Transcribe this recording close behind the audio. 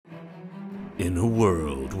In a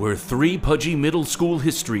world where three pudgy middle school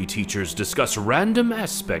history teachers discuss random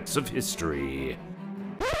aspects of history.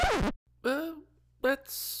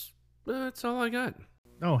 That's all I got.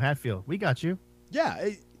 Oh, Hatfield, we got you. Yeah.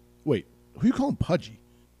 Wait, who you calling pudgy?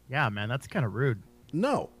 Yeah, man, that's kind of rude.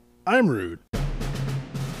 No, I'm rude.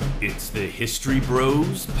 It's the History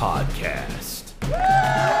Bros Podcast.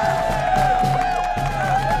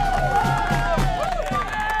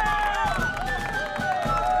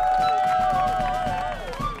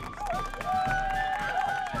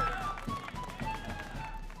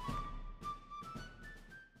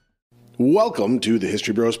 Welcome to the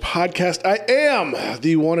History Bros Podcast. I am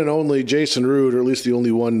the one and only Jason Rude, or at least the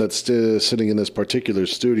only one that's sitting in this particular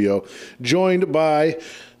studio, joined by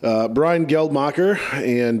Brian Geldmacher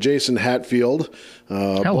and Jason Hatfield.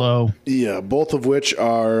 Hello. Both of which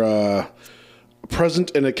are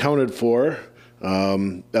present and accounted for,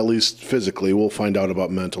 at least physically. We'll find out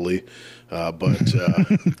about mentally. But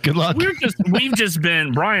good luck.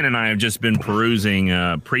 Brian and I have just been perusing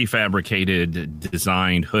prefabricated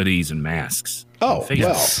designed hoodies and masks. Oh, well.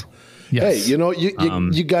 Yes. Hey, you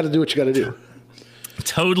got to do what you got to do.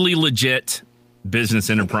 Totally legit business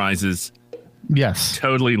enterprises. Yes.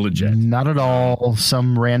 Totally legit. Not at all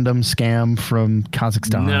some random scam from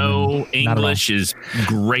Kazakhstan. No, English is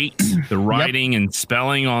great. The writing and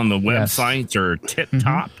spelling on the websites are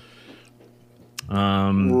tip-top.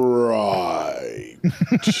 Right.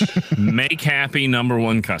 Make happy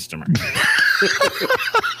 #1 customer.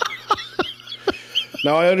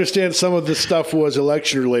 Now, I understand some of this stuff was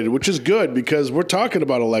election related, which is good because we're talking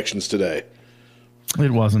about elections today.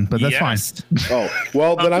 It wasn't, but that's fine. Oh,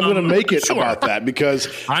 well, then I'm going to make it about that because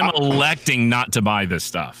I'm electing not to buy this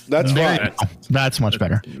stuff. That's fine. That's much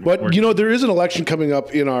better. But, there is an election coming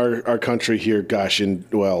up in our country here,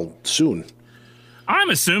 soon. I'm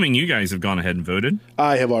assuming you guys have gone ahead and voted.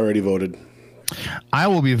 I have already voted. I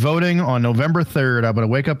will be voting on November 3rd. I'm going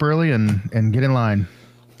to wake up early and get in line.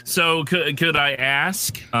 So could I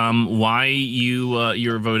ask why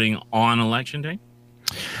you're voting on Election Day?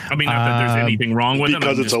 I mean, not that there's anything wrong with it.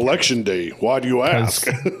 Because it's Election Day. Why do you ask?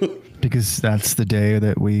 Because that's the day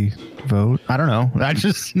that we vote. I don't know.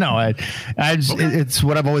 It's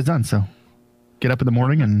what I've always done. So get up in the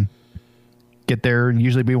morning and get there and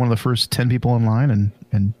usually be one of the first 10 people in line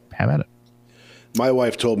and have at it. My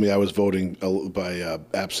wife told me I was voting by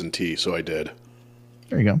absentee, so I did.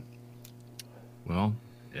 There you go. Well,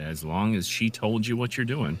 as long as she told you what you're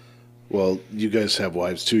doing. Well, you guys have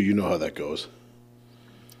wives too. You know how that goes.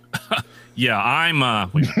 Yeah, I'm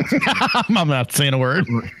I'm not saying a word.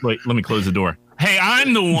 Wait, let me close the door. Hey,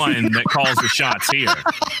 I'm the one that calls the shots here.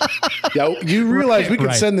 Yeah, you realize we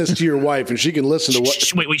can send this to your wife and she can listen to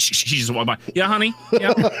what. Wait, she just walked by. Yeah, honey.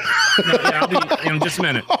 Yeah, I'll be in just a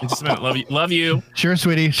minute. Love you. Sure,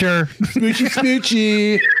 sweetie. Sure.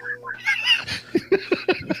 Smoochy.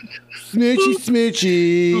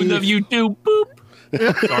 Smoochy. We love you too. Boop.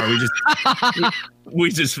 Sorry, we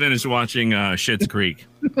just finished watching Schitt's Creek.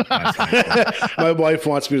 My wife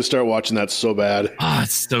wants me to start watching that so bad.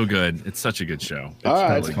 It's so good. It's such a good show. It's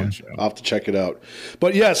a really good show. I'll have to check it out.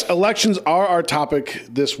 But yes, elections are our topic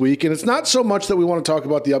this week, and it's not so much that we want to talk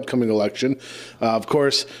about the upcoming election. Of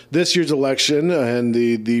course, this year's election and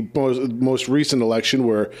the most recent election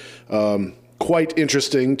were quite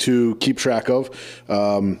interesting to keep track of.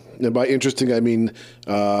 And by interesting, I mean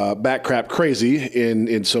bat crap crazy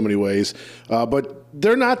in so many ways. But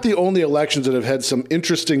they're not the only elections that have had some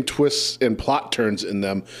interesting twists and plot turns in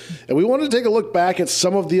them. And we want to take a look back at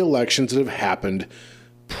some of the elections that have happened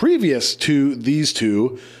previous to these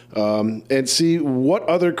two and see what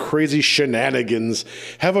other crazy shenanigans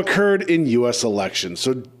have occurred in U.S. elections.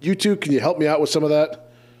 So you two, can you help me out with some of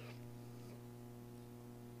that?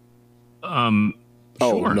 Sure.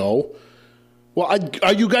 Oh, no. Well,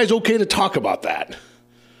 are you guys okay to talk about that?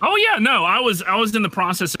 Oh yeah, no, I was in the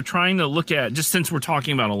process of trying to look at, just since we're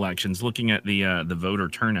talking about elections, looking at the voter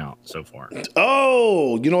turnout so far.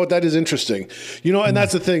 Oh, you know what? That is interesting. And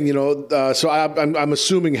that's the thing. So I'm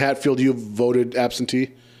assuming Hatfield, you voted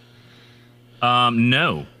absentee.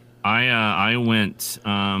 No, I went.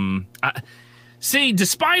 See,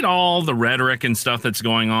 despite all the rhetoric and stuff that's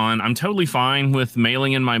going on, I'm totally fine with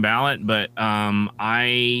mailing in my ballot. But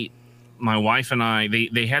my wife and I,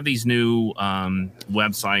 they have these new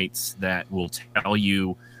websites that will tell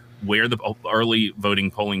you where the early voting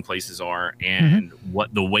polling places are and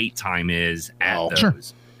what the wait time is at those. Sure.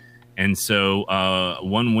 And so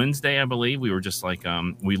one Wednesday, I believe, we were just like,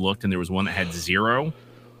 we looked and there was one that had 0.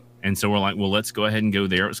 And so we're like, well, let's go ahead and go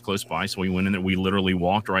there. It was close by. So we went in there. We literally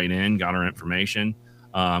walked right in, got our information.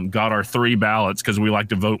 got our 3 ballots because we like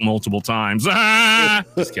to vote multiple times.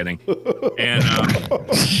 Just kidding. And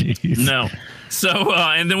no. So,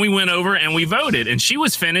 and then we went over and we voted, and she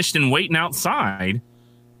was finished and waiting outside.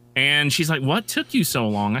 And she's like, "What took you so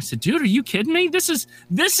long?" I said, "Dude, are you kidding me? This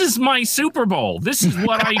is my Super Bowl. This is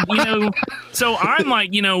what I, So I'm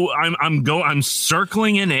like, I'm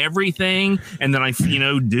circling in everything, and then I,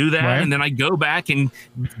 do that, right. And then I go back and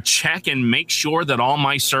check and make sure that all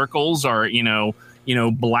my circles are,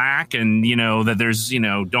 black, and that there's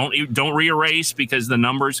don't re-erase because the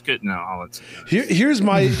numbers could here's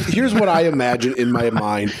what I imagine in my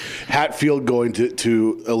mind Hatfield going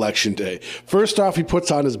to election day. First off, he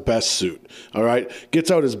puts on his best suit. All right, gets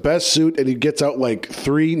out his best suit, and he gets out like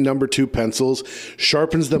 3 number 2 pencils,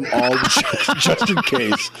 sharpens them all just in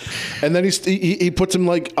case, and then he puts them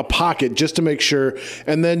like a pocket just to make sure,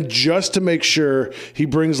 and then just to make sure he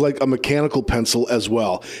brings like a mechanical pencil as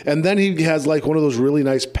well, and then he has like one of those really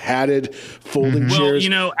nice padded folding chairs.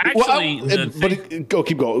 Go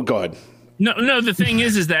ahead. No, the thing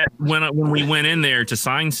is that when we went in there to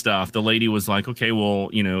sign stuff, the lady was like, "Okay, well,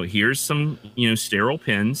 here's some, sterile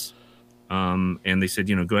pens." And they said,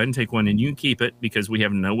 go ahead and take one and you can keep it because we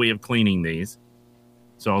have no way of cleaning these.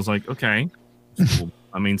 So I was like, okay.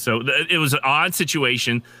 I mean, so it was an odd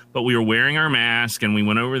situation, but we were wearing our mask and we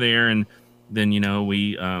went over there, and then,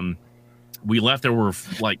 we left. There were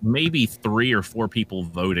like maybe 3 or 4 people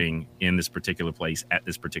voting in this particular place at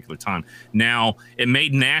this particular time. Now, it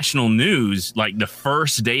made national news like the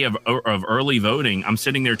first day of early voting. I'm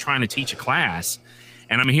sitting there trying to teach a class,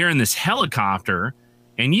 and I'm hearing this helicopter.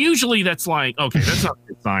 And usually that's like, okay, that's not a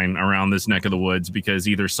good sign around this neck of the woods, because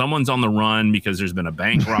either someone's on the run because there's been a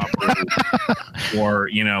bank robbery or,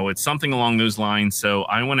 it's something along those lines. So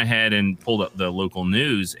I went ahead and pulled up the local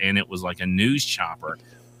news, and it was like a news chopper.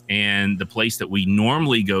 And the place that we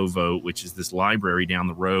normally go vote, which is this library down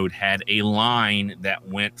the road, had a line that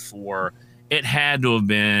went for, it had to have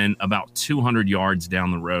been about 200 yards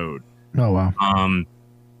down the road. Oh, wow.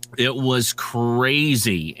 It was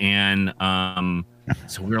crazy. And,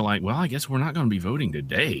 so we were like, well, I guess we're not going to be voting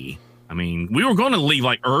today. I mean, we were going to leave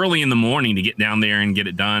like early in the morning to get down there and get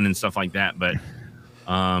it done and stuff like that. But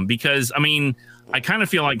because, I mean, I kind of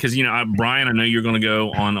feel like, because, Brian, I know you're going to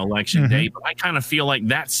go on election day, but I kind of feel like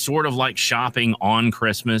that's sort of like shopping on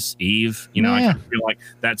Christmas Eve. I kind of feel like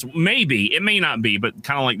that's maybe, it may not be, but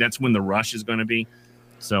kind of like that's when the rush is going to be.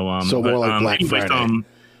 So, more like Black Friday.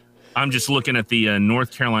 I'm just looking at the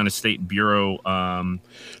North Carolina State Bureau.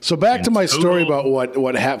 So back to my story about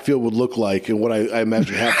what Hatfield would look like and what I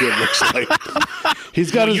imagine Hatfield looks like.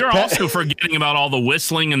 He's got. You're also forgetting about all the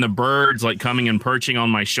whistling and the birds like coming and perching on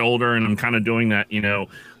my shoulder, and I'm kind of doing that.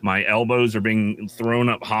 My elbows are being thrown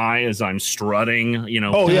up high as I'm strutting.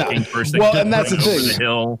 Oh yeah. Well, and that's the thing. The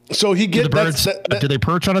hill. So he gets. Do they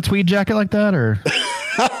perch on a tweed jacket like that, or?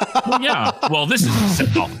 Well, yeah. Well, this is.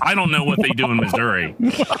 I don't know what they do in Missouri,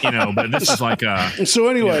 but this is like a. So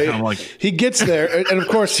anyway, he gets there, and of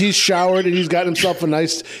course he's showered and he's got himself a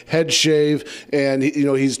nice head shave, and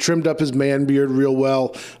he's trimmed up his man beard real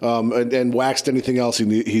well, and waxed anything else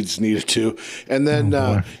he's needed to, and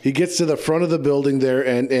then he gets to the front of the building there,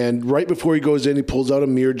 and right before he goes in, he pulls out a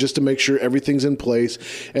mirror just to make sure everything's in place,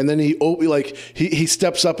 and then he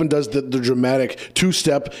steps up and does the dramatic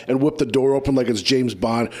 2-step and whip the door open like it's James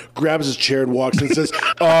Bond, grabs his chair and walks in and says,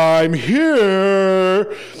 "I'm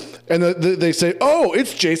here." And they say, "Oh,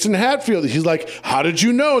 it's Jason Hatfield." He's like, "How did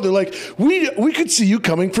you know?" They're like, we could see you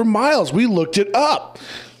coming for miles. We looked it up."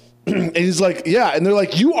 And he's like, "Yeah." And they're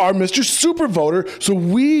like, "You are Mr. Super Voter, so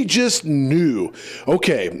we just knew."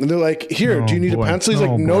 Okay. And they're like, "Here, do you need a pencil?" He's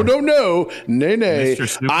like, "No. Nay.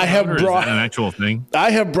 I have brought an actual thing.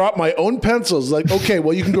 I have brought my own pencils." Like, "Okay,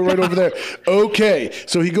 well, you can go right over there." Okay.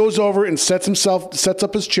 So he goes over and sets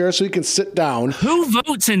up his chair so he can sit down. Who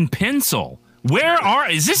votes in pencil?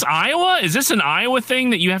 Is this Iowa? Is this an Iowa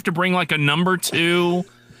thing that you have to bring like a number 2?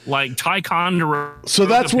 Like Ticonderoga. So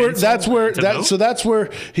that's where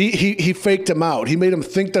he faked him out. He made him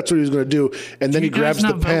think that's what he was going to do, and then he grabs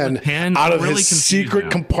the pen out of his secret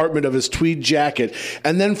compartment of his tweed jacket,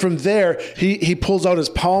 and then from there he pulls out his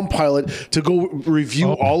Palm Pilot to go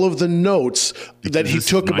review all of the notes that he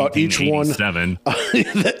took about each one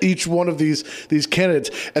of these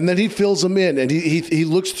candidates, and then he fills them in, and he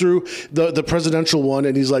looks through the presidential one,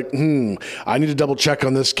 and he's like, I need to double check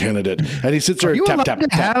on this candidate, and he sits there and tap.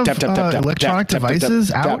 Electronic devices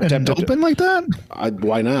out and open like that?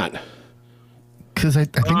 Why not? Because I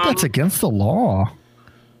think that's against the law.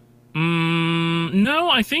 No, No,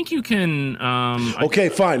 I think you can. Okay,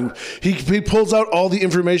 fine. He pulls out all the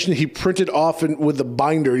information he printed off with the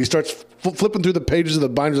binder. He starts flipping through the pages of the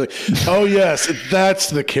binder. He's like, oh, yes,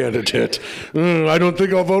 that's the candidate. I don't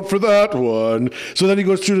think I'll vote for that one. So then he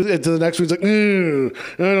goes through to the next one. He's like, I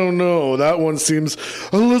don't know. That one seems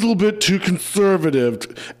a little bit too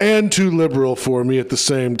conservative and too liberal for me at the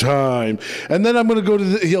same time. And then I'm going to go to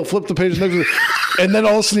he'll flip the page next, and then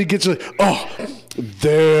all of a sudden he gets like, oh,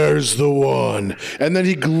 there's the one. And then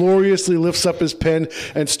he gloriously lifts up his pen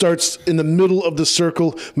and starts in the middle of the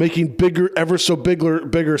circle, making ever so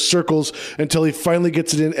bigger circles until he finally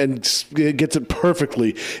gets it in and gets it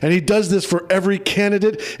perfectly. And he does this for every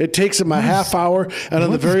candidate. It takes him a half hour. And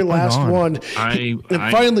on the very last one,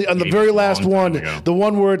 finally on the very last one, the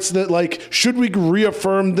one where it's that like, should we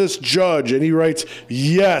reaffirm this judge? And he writes,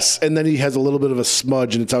 yes. And then he has a little bit of a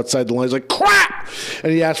smudge and it's outside the line. He's like, crap!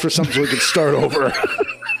 And he asks for something so he can start over.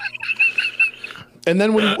 And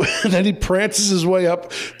then then he prances his way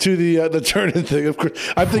up to the turning thing. Of course,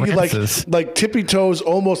 I'm thinking like tippy toes,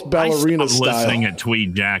 almost ballerina style. I'm listening at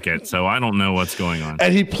Tweed Jacket, so I don't know what's going on.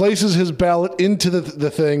 And he places his ballot into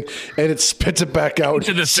the thing, and it spits it back out.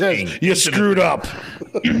 Into the thing. You screwed up.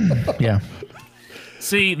 Yeah.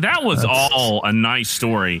 See, that was all a nice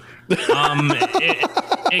story.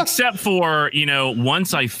 Except for,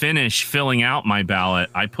 once I finish filling out my ballot,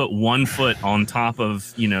 I put 1 foot on top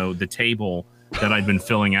of, the table that I'd been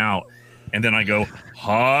filling out. And then I go,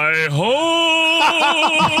 hi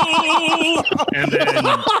ho! And then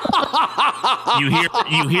you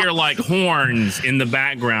hear like horns in the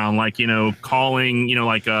background, like, calling,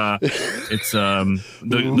 like it's the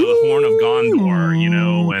horn of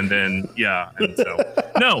Gondor, and then and so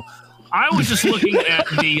no. I was just looking at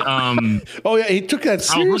the oh yeah, he took that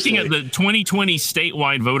seriously. I was looking at the 2020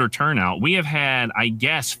 statewide voter turnout. We have had, I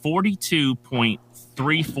guess,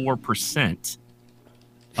 42.34%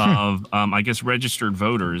 of registered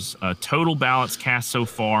voters. Total ballots cast so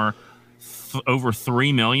far over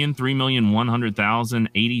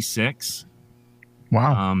 3,100,086.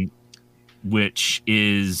 Wow. Which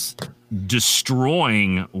is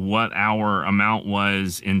destroying what our amount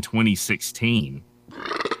was in 2016.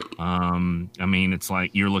 It's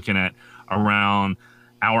like you're looking at around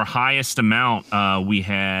our highest amount. We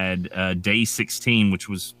had day 16, which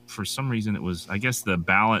was, for some reason, it was, I guess the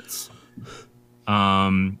ballots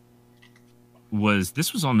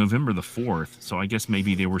this was on November the 4th. So I guess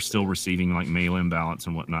maybe they were still receiving like mail-in ballots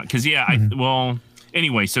and whatnot. Cause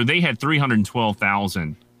anyway, so they had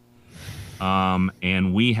 312,000.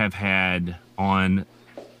 And we have had on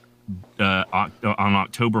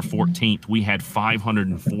October 14th, we had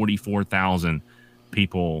 544,000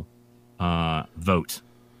 people vote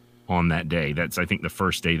on that day. That's, I think, the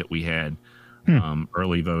first day that we had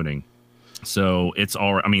early voting. So it's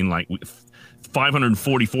all,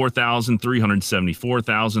 544,000,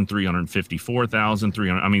 374,000, 354,000,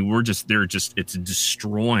 300. It's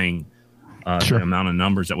destroying the amount of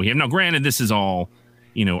numbers that we have. Now, granted, this is all,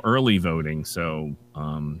 early voting. So,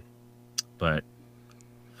 but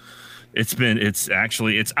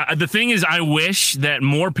the thing is, I wish that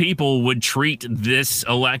more people would treat this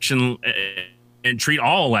election and treat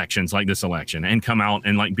all elections like this election and come out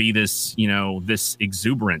and like be this, this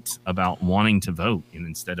exuberant about wanting to vote, and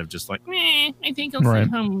instead of just like, I think I'll stay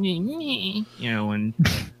home,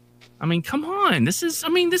 and come on, this is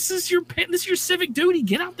your civic duty.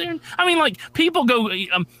 Get out there. People go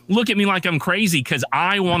look at me like I'm crazy because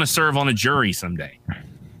I want to serve on a jury someday.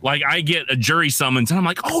 Like, I get a jury summons and I'm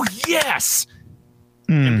like, oh, yes.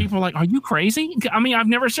 And people are like, are you crazy? I've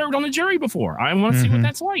never served on a jury before. I want to see what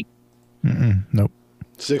that's like. Nope.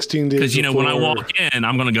 16 days. Because, when I walk in,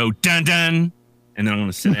 I'm going to go, dun, dun. And then I'm going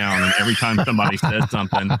to sit down. And every time somebody says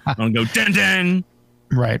something, I'm going to go, dun, dun.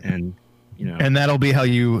 Right. And, and that'll be how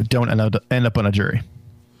you don't end up on a jury.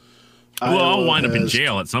 Well, I'll wind up in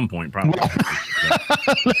jail at some point, probably.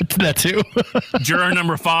 That too. Juror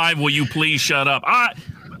number 5, will you please shut up?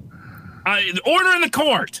 Order in the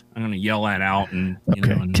court. I'm going to yell that out. And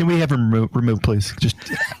can we have him removed, please? Just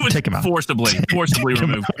take him out. Forcibly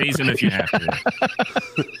removed. Please, and if you have to.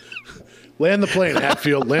 Land the plane,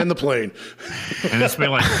 Hatfield. Land the plane. And it's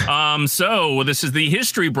been like, so this is the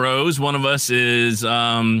History Bros. One of us is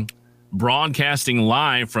broadcasting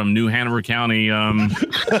live from New Hanover County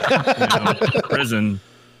prison.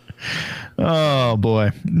 Oh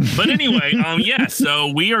boy. But anyway,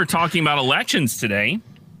 so we are talking about elections today.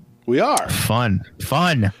 We are. Fun.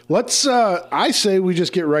 Let's I say we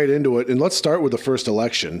just get right into it, and let's start with the first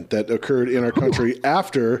election that occurred in our country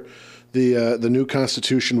after the new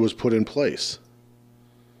Constitution was put in place.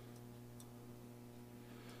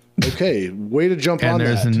 Okay, way to jump on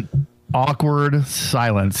that. Awkward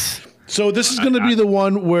silence. So this is going to be the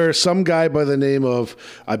one where some guy by the name of,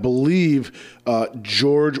 I believe,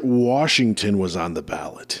 George Washington was on the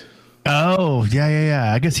ballot. Oh,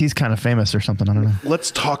 yeah. I guess he's kind of famous or something. I don't know.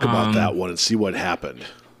 Let's talk about that one and see what happened.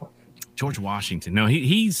 George Washington. No,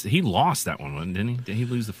 he lost that one, didn't he? Did he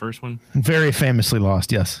lose the first one? Very famously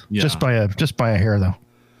lost, yes. Yeah. Just by a hair, though.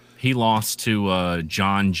 He lost to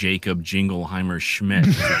John Jacob Jingleheimer Schmidt.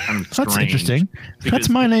 Kind of That's strange interesting. because- That's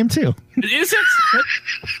my name, too. Is it?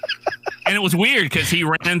 And it was weird because he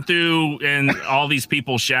ran through and all these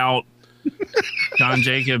people shout, John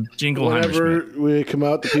Jacob Jingleheimer Whenever Schmidt. we come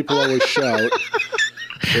out, the people always shout.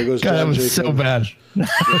 There goes God, that John was Jacob. so bad.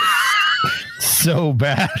 So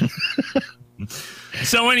bad.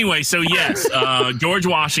 So anyway, yes, George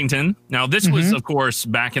Washington. Now this was, of course,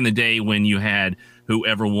 back in the day when you had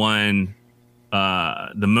whoever won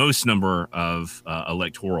the most number of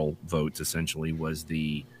electoral votes, essentially, was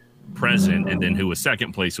the president, and then who was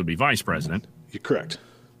second place would be vice president. You're correct.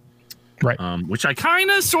 Right. Which I kind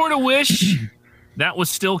of sort of wish that was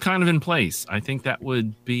still kind of in place. I think that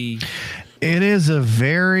would be. It is a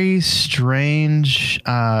very strange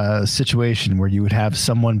situation where you would have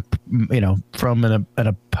someone, from an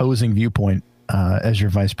opposing viewpoint as your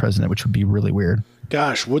vice president, which would be really weird.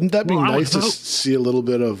 Gosh, wouldn't that be Well, I nice to would hope- see a little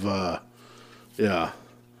bit of, yeah.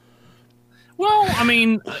 Well, I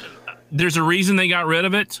mean, there's a reason they got rid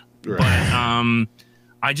of it, Right. but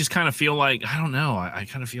I just kind of feel like I don't know. I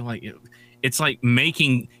kind of feel like it's like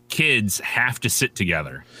making kids have to sit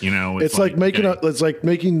together. It's like making okay, it's like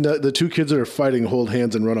making the two kids that are fighting hold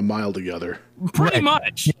hands and run a mile together. pretty Right.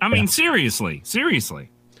 much. I mean, seriously.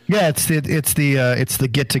 Yeah, it's the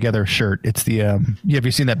get together shirt. It's the have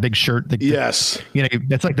you seen that big shirt? Yes.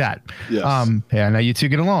 It's like that. Yes. Yeah, now you two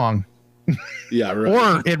get along. Yeah, right.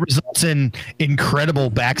 Or it results in incredible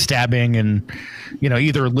backstabbing and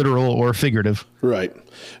either literal or figurative. Right.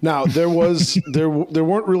 Now there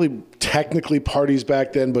weren't really technically parties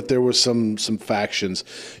back then, but there was some factions.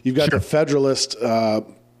 You've got the Federalist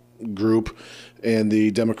group and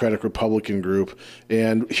the Democratic Republican group.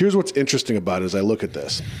 And here's what's interesting about it as I look at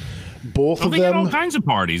this. Both of They had all them kinds of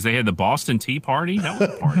parties. They had the Boston Tea Party. That was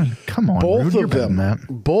a party. Come on, both Rude, you're of better than them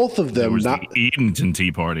that. both of There them was not the Edenton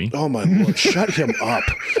Tea Party. Oh my lord, shut him up.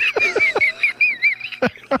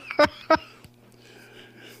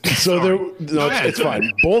 So ahead, it's go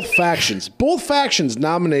fine. Both factions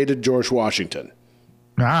nominated George Washington.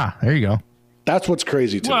 Ah, there you go. That's what's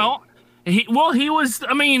crazy to me. Well, he was.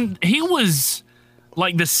 I mean, he was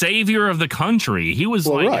like the savior of the country. He was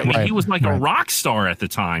he was like a rock star at the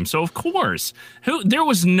time. So of course, there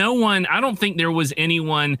was no one. I don't think there was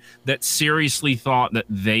anyone that seriously thought that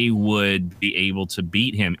they would be able to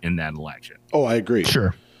beat him in that election. Oh, I agree.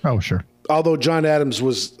 Sure. Oh, sure. Although John Adams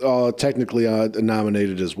was technically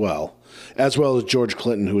nominated as well as George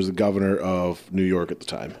Clinton, who was the governor of New York at the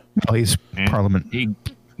time. Well, he's And Parliament. He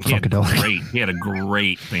had Funkadelic. he had a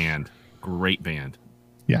great band. Great band.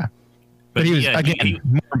 Yeah. But he was, yeah, again,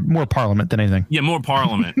 more Parliament than anything. Yeah, more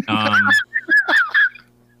Parliament.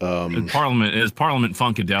 Parliament is Parliament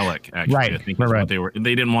Funkadelic. Actually, Right, I think right, is right. what they were.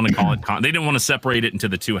 They didn't want to call it. They didn't want to separate it into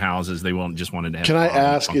the two houses. They just wanted to have. Can I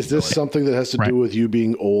Parliament ask, is this Funkadelic. something that has to do with you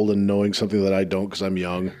being old and knowing something that I don't because I'm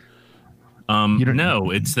young? No,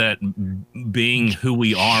 it's that being who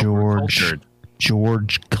we are, we're cultured,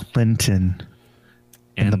 George Clinton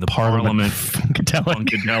and the Parliament Funkadelic.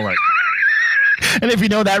 Funkadelic. And if you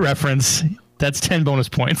know that reference, that's 10 bonus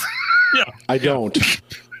points. Yeah, I don't.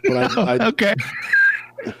 But I Okay.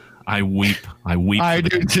 I weep. I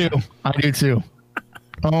do too.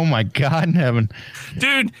 Oh my God in heaven.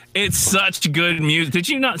 Dude, it's such good music. Did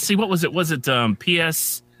you not see, what was it? Was it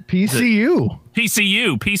PS? PCU.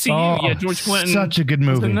 PCU. Oh, Yeah, George Clinton. such a good was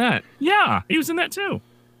movie. in that. Yeah, he was in that too.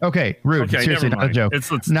 Okay, Rude. Okay, Seriously, never not a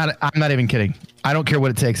mind. joke. I'm not even kidding. I don't care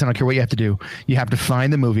what it takes. I don't care what you have to do. You have to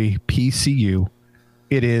find the movie PCU.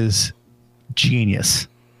 It is genius.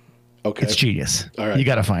 okay. It's genius. All right. You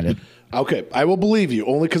got to find it. Okay, I will believe you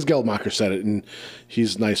only because Geldmacher said it, and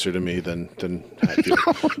he's nicer to me than Hatfield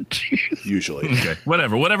usually. Okay,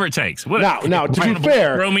 whatever it takes. Whatever. Now, to You be wanna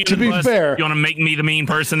fair, throw me to under the be bus, fair, you want to make me the mean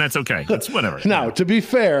person? That's okay. That's whatever. now to be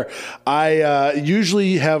fair, I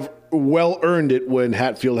usually have well earned it when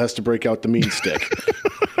Hatfield has to break out the mean stick.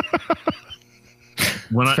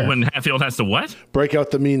 When Hatfield has to what? Break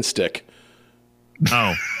out the mean stick.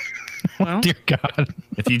 Oh, Well, Dear God.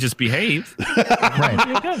 if you just behave.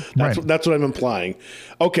 Right. That's what I'm implying.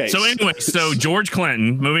 Okay. So anyway, George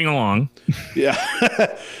Clinton, moving along. Yeah.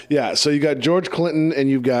 Yeah. So you got George Clinton and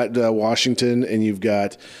you've got Washington and you've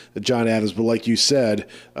got John Adams. But like you said,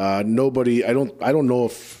 nobody, I don't know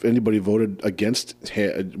if anybody voted against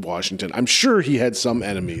Washington. I'm sure he had some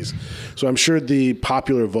enemies. So I'm sure the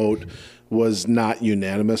popular vote was not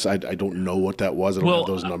unanimous. I don't know what that was. I don't have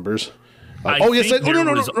those numbers. No.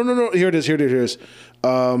 Here it is.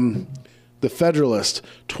 The Federalist,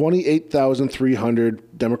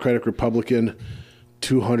 28,300, Democratic Republican,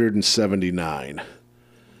 279.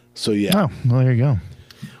 So, yeah. Oh, well, there you go.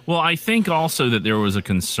 Well, I think also that there was a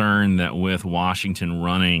concern that with Washington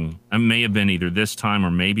running, it may have been either this time or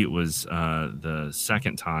maybe it was the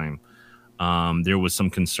second time, there was some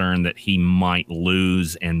concern that he might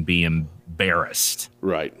lose and be embarrassed.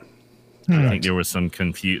 Right. I think there was some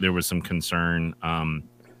concern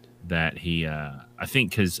that he, I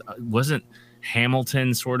think, because wasn't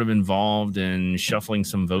Hamilton sort of involved in shuffling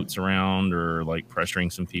some votes around or like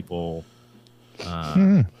pressuring some people?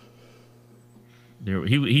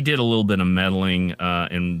 He did a little bit of meddling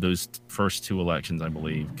in those first two elections, I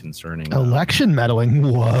believe, concerning election meddling.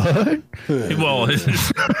 What? Well, this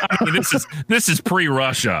is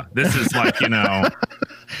pre-Russia. This is like,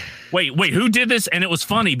 Wait, who did this? And it was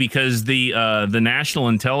funny because the national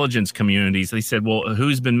intelligence communities, they said, well,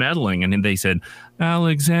 who's been meddling? And then they said,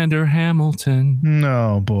 Alexander Hamilton.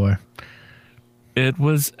 No, boy. It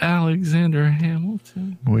was Alexander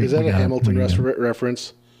Hamilton. Is that a Hamilton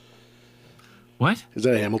reference? What? Is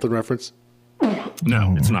that a Hamilton reference?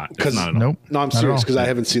 No, it's not. It's not at all. Nope. No, I'm serious because I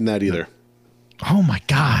haven't seen that either. Oh, my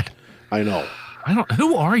God. I know.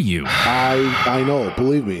 Who are you? I know.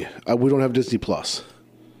 Believe me. We don't have Disney Plus.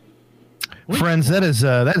 Friends, that is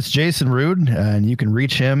Jason Rude, and you can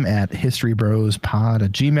reach him at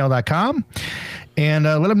historybrospod@gmail.com and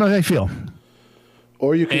let him know how you feel.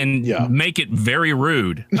 Or you can make it very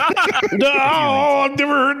rude. No, I've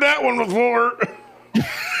never heard that one before.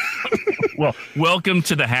 Well, welcome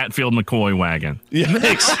to the Hatfield McCoy wagon. Yeah,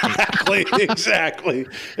 exactly. That's fair.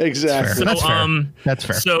 That's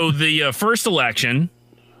fair. So the first election,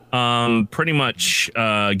 pretty much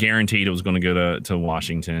guaranteed it was going to go to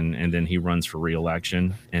Washington, and then he runs for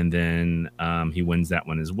re-election, and then he wins that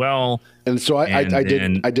one as well. And so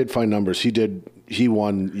I did find numbers. He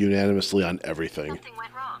won unanimously on everything. Something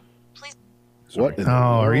went wrong. Please. What?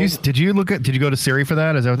 Did you go to Siri for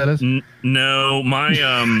that? Is that what that is? No, my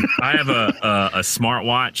I have a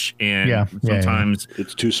smartwatch, and sometimes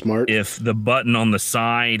it's too smart. If the button on the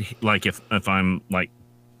side, like if I'm like,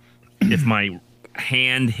 if my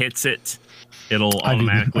hand hits it, it'll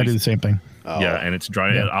automatically. I do the same thing. Yeah, and it's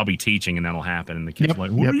dry. Yeah. I'll be teaching, and that'll happen, and the kids are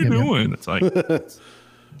like, "What are you doing?" It's like,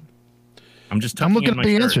 I'm looking at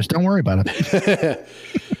the answers. Don't worry about it.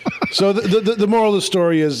 So the moral of the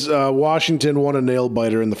story is Washington won a nail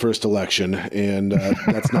biter in the first election, and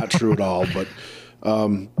that's not true at all.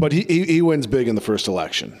 But he wins big in the first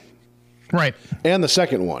election, right? And the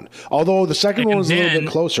second one, although the second one was a little bit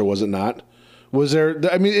closer, was it not? Was there?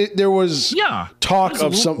 I mean, there was talk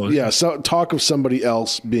of talk of somebody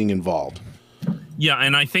else being involved. Yeah,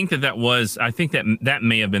 and I think that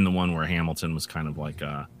may have been the one where Hamilton was kind of like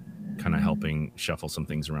kind of helping shuffle some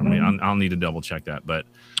things around. I'll need to double check that, but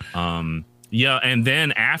and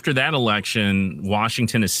then after that election,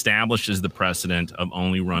 Washington establishes the precedent of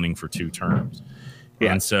only running for 2 terms,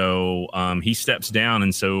 and so he steps down,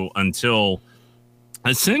 and so until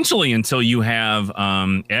you have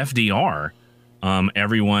FDR.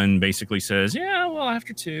 Everyone basically says, yeah, well,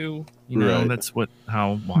 after 2, that's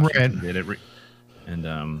how Washington did it. And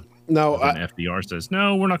now FDR says,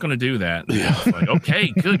 no, we're not going to do that. It's like,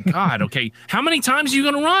 okay, good God. Okay. How many times are you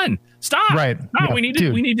going to run? Stop. Right. No, we need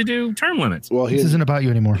to do term limits. Well, this isn't about you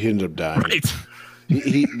anymore. He ended up dying. Right.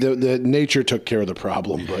 The nature took care of the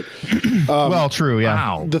problem, but well, true. Yeah.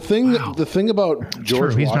 Wow. The thing about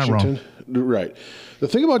George Washington, right. The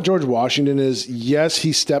thing about George Washington is, yes,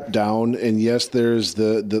 he stepped down, and yes, there's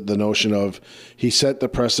the notion of he set the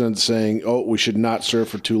precedent saying, oh, we should not serve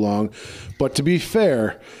for too long. But to be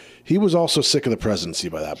fair, he was also sick of the presidency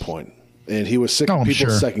by that point. And he was sick of people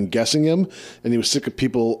second guessing him, and he was sick of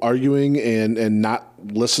people arguing and not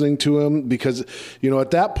listening to him because,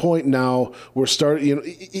 at that point now we're starting,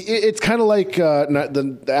 it's kind of like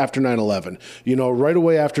after 9/11, right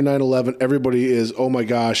away after 9/11, everybody is, oh my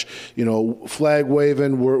gosh, flag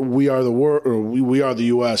waving. We are the world, or we are the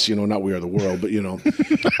U.S. Not we are the world, but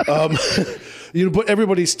but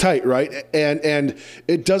everybody's tight, right? And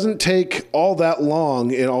it doesn't take all that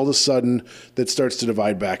long, and all of a sudden that starts to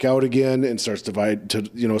divide back out again, and starts to divide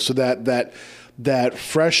to so that that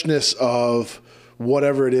freshness of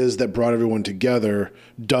whatever it is that brought everyone together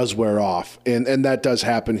does wear off, and that does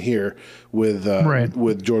happen here with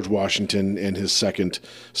with George Washington and his second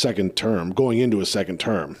term, going into his second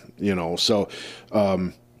term. So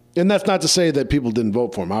and that's not to say that people didn't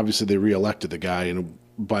vote for him. Obviously, they reelected the guy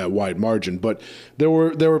by a wide margin, but there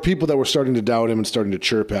were people that were starting to doubt him and starting to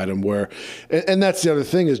chirp at him. And that's the other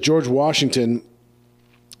thing is George Washington.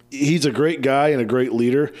 He's a great guy and a great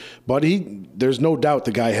leader, but there's no doubt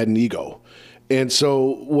the guy had an ego. And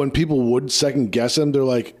so when people would second guess him, they're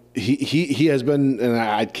like, he has been, and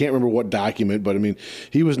I can't remember what document, but I mean,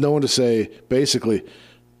 he was known to say basically,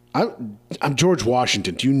 I'm George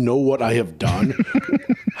Washington. Do you know what I have done?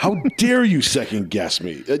 How dare you second guess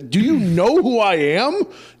me? Do you know who I am?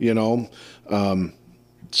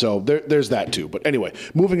 So there's that too. But anyway,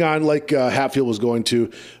 moving on, like Hatfield was going to,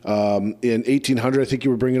 in 1800, I think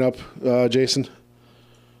you were bringing up, Jason.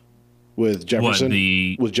 With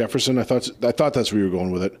Jefferson, with Jefferson, I thought that's where you were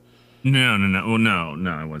going with it. No. Well,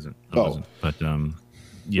 no, I wasn't. I wasn't. But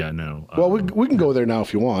yeah, no. Well, we can go there now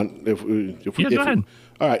if you want. Go ahead.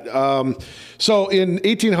 All right. So in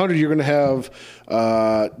 1800, you're going to have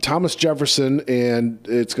Thomas Jefferson, and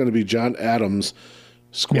it's going to be John Adams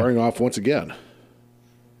squaring off once again.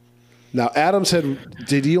 Now, Adams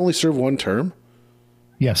did he only serve one term?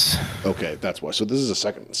 Yes. Okay, that's why. So this is a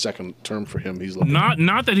second term for him. He's looking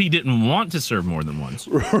not that he didn't want to serve more than once.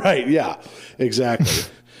 Right. Yeah. Exactly.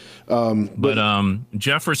 But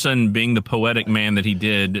Jefferson, being the poetic man that he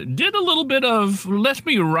did a little bit of let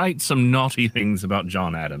me write some naughty things about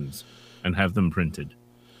John Adams and have them printed.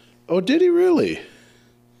 Oh, did he really?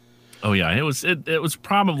 Oh yeah. It was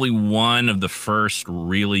probably one of the first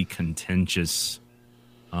really contentious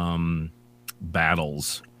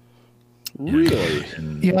battles. Really?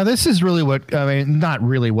 Yeah, this is really not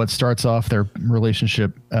really what starts off their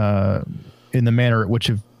relationship in the manner at which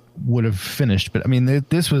it would have finished. But I mean,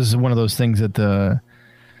 this was one of those things that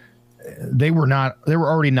they were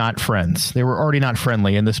already not friends. They were already not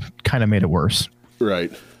friendly, and this kind of made it worse. Right.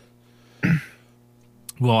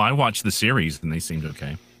 Well, I watched the series, and they seemed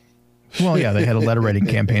okay. Well, yeah, they had a letter writing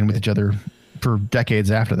campaign with each other for decades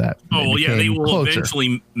after that. Oh, well, yeah, they will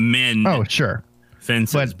eventually mend. Oh, sure.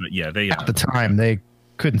 Fences, but yeah, they at the time they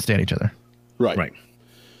couldn't stand each other. Right.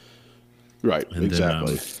 And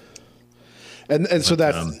exactly. And so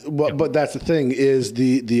that's but that's the thing is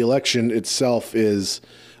the election itself is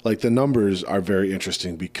like the numbers are very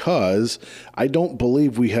interesting because I don't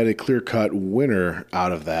believe we had a clear-cut winner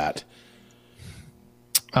out of that.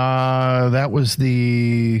 That was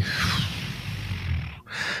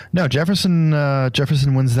No, Jefferson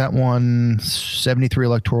wins that one, 73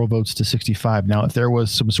 electoral votes to 65. Now, if there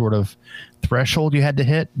was some sort of threshold you had to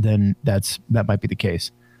hit, then that might be the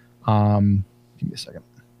case. Give me a second.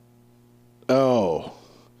 Oh.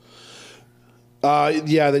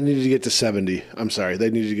 Yeah, they needed to get to 70. I'm sorry. They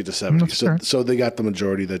needed to get to 70. So they got the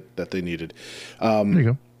majority that they needed. There you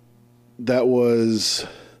go. That was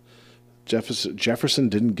Jefferson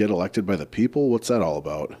didn't get elected by the people. What's that all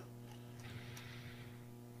about?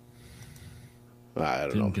 I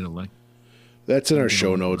don't know. Get elected. That's in our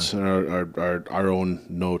show notes and our own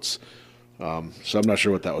notes. So I'm not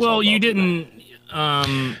sure what that was. Well, you didn't.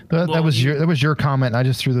 That was your comment. I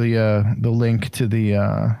just threw the link to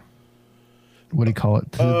the what do you call it?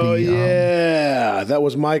 Yeah, that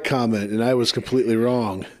was my comment, and I was completely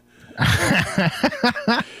wrong.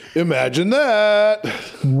 Imagine that.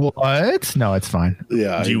 What? No, it's fine.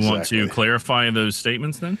 Yeah. Do you want to clarify those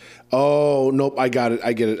statements then? Oh, nope. I got it.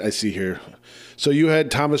 I get it. I see here. So you had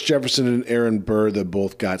Thomas Jefferson and Aaron Burr that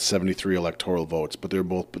both got 73 electoral votes, but they're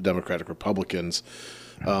both Democratic Republicans.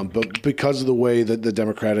 But because of the way that the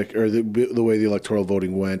Democratic or the way the electoral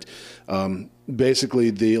voting went, basically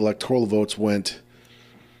the electoral votes went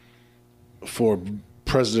for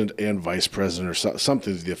president and vice president or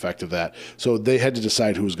something to the effect of that. So they had to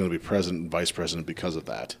decide who was going to be president and vice president because of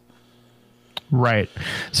that. Right.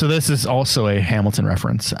 So this is also a Hamilton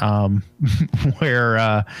reference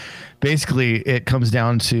where basically it comes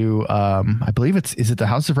down to I believe is it the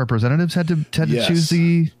House of Representatives had to choose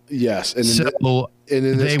the yes, and so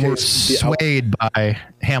they were swayed by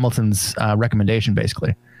Hamilton's recommendation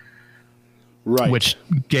basically, right, which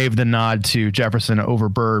gave the nod to Jefferson over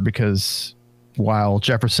Burr because while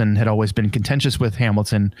Jefferson had always been contentious with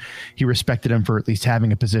Hamilton, he respected him for at least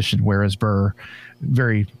having a position, whereas Burr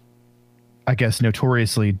very, I guess,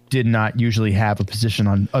 notoriously did not usually have a position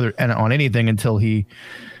on anything until he,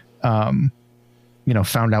 found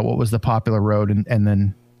out what was the popular road and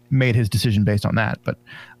then made his decision based on that. But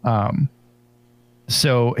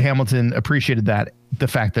so Hamilton appreciated the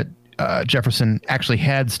fact that Jefferson actually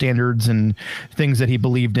had standards and things that he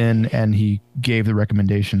believed in, and he gave the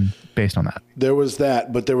recommendation based on that. There was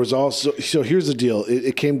that, but there was also, so here's the deal.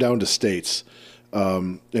 It came down to states.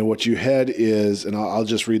 And what you had is, and I'll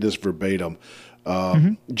just read this verbatim.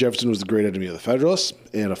 Jefferson was the great enemy of the Federalists,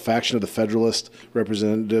 and a faction of the Federalist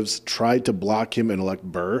representatives tried to block him and elect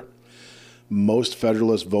Burr. Most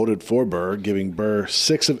Federalists voted for Burr, giving Burr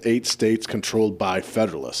 6 of 8 states controlled by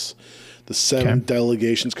Federalists. The 7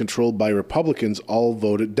 delegations controlled by Republicans all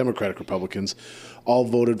voted, Democratic Republicans, all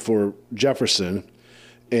voted for Jefferson,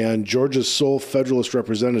 and Georgia's sole Federalist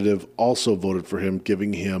representative also voted for him,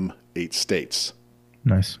 giving him 8 states.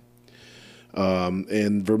 Nice.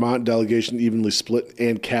 And Vermont delegation evenly split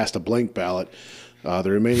and cast a blank ballot.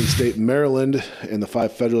 The remaining state, Maryland, and the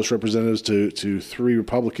 5 Federalist representatives to 3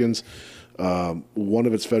 Republicans. One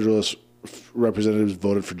of its Federalist representatives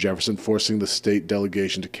voted for Jefferson, forcing the state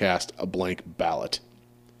delegation to cast a blank ballot.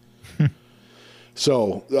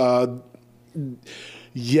 So,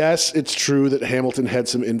 yes, it's true that Hamilton had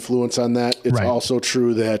some influence on that. It's also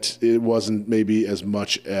true that it wasn't maybe as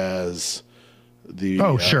much as the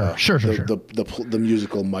the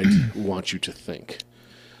musical might want you to think.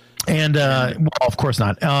 And well, of course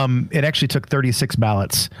not. It actually took 36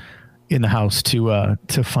 ballots in the House to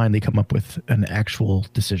finally come up with an actual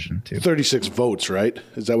decision. 36 votes, right?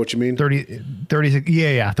 Is that what you mean? 36.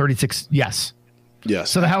 Yeah. 36. Yes.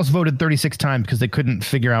 Yes. So the House voted 36 times because they couldn't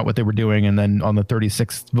figure out what they were doing. And then on the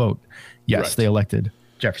 36th vote, yes, they elected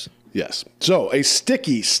Jefferson. Yes. So a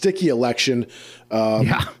sticky election.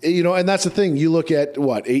 You know, and that's the thing. You look at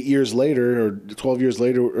 8 years later or 12 years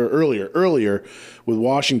later or earlier with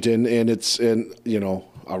Washington, and it's a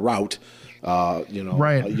rout,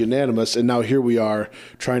 unanimous. And now here we are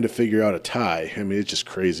trying to figure out a tie. I mean, it's just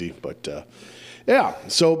crazy. But yeah.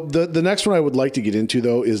 So the next one I would like to get into,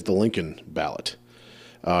 though, is the Lincoln ballot,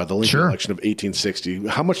 the Lincoln election of 1860.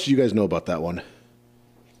 How much do you guys know about that one?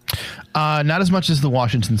 Not as much as the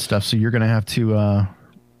Washington stuff, so you're going to have to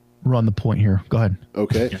run the point here. Go ahead.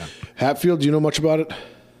 Okay. Yeah. Hatfield, do you know much about it?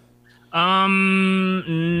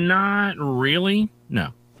 Not really. No.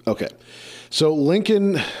 Okay. So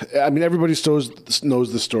Lincoln, I mean, everybody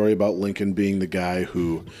knows the story about Lincoln being the guy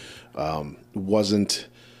who wasn't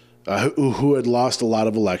who had lost a lot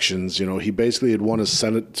of elections. You know, he basically had won a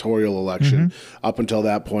senatorial election. Up until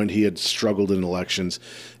that point, he had struggled in elections.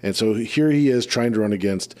 And so here he is trying to run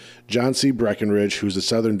against John C. Breckinridge, who's a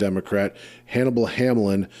Southern Democrat, Hannibal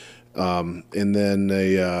Hamlin, and then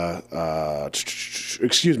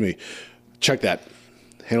check that.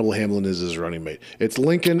 Hannibal Hamlin is his running mate. It's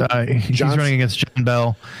Lincoln. He's running against John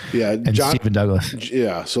Bell and Stephen Douglas.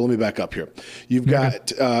 Yeah, so let me back up here. You've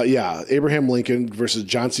got, Abraham Lincoln versus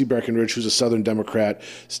John C. Breckinridge, who's a Southern Democrat,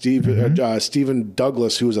 Stephen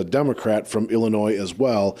Douglas, who is a Democrat from Illinois as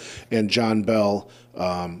well, and John Bell,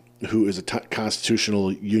 who is a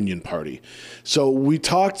Constitutional Union Party. So we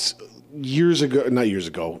talked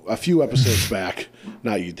a few episodes back.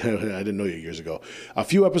 I didn't know you years ago. A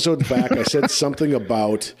few episodes back, I said something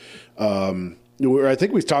about, I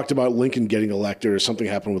think we talked about Lincoln getting elected or something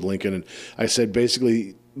happened with Lincoln. And I said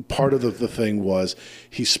basically part of the thing was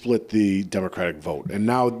he split the Democratic vote. And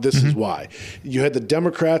now this is why. You had the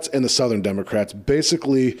Democrats and the Southern Democrats.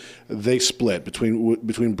 Basically, they split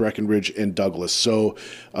between Breckinridge and Douglas. So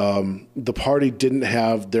the party didn't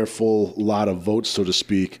have their full lot of votes, so to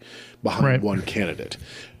speak, behind one candidate.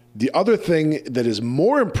 The other thing that is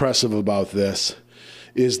more impressive about this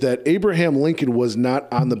is that Abraham Lincoln was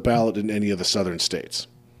not on the ballot in any of the Southern states.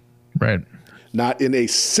 Right. Not in a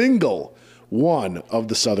single one of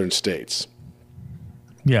the Southern states.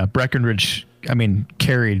 Yeah, Breckinridge,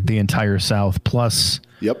 carried the entire South plus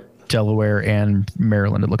Delaware and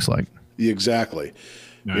Maryland, it looks like. Exactly.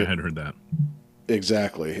 No, I had heard that.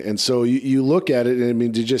 Exactly. And so you look at it, and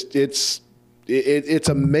it's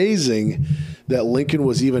amazing that Lincoln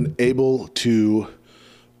was even able to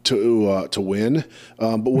win.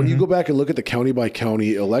 But when you go back and look at the county by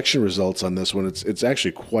county election results on this one, it's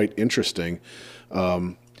actually quite interesting.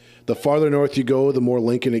 The farther north you go, the more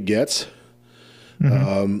Lincoln it gets.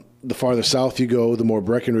 The farther south you go, the more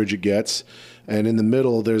Breckinridge it gets. And in the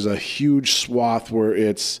middle, there's a huge swath where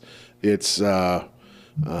it's mixed.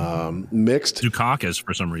 Dukakis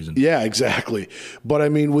for some reason. Yeah, exactly. But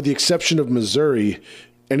with the exception of Missouri,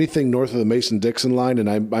 anything north of the Mason-Dixon line, and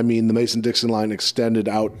I mean the Mason-Dixon line extended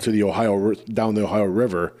out to the down the Ohio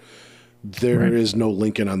River, there is no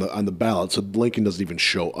Lincoln on the ballot, so Lincoln doesn't even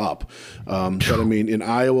show up. But in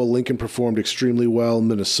Iowa, Lincoln performed extremely well.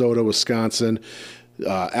 Minnesota, Wisconsin,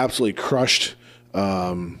 absolutely crushed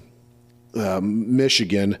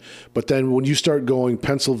Michigan, but then when you start going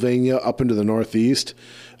Pennsylvania up into the Northeast,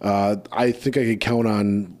 I think I could count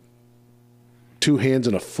on two hands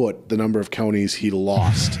and a foot the number of counties he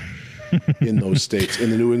lost in those states, in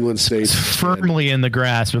the New England states. It's firmly in the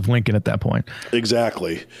grasp of Lincoln at that point.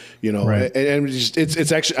 Exactly. Right. And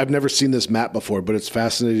it's actually, I've never seen this map before, but it's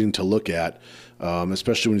fascinating to look at,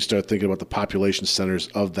 especially when you start thinking about the population centers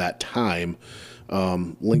of that time.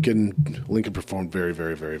 Lincoln performed very,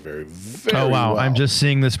 very, very, very, very Oh, wow. well. I'm just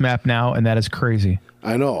seeing this map now, and that is crazy.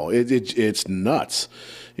 I know. It's nuts.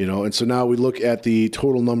 And so now we look at the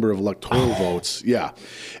total number of electoral votes. Yeah.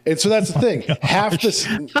 And so that's the thing. Half this.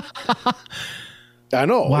 I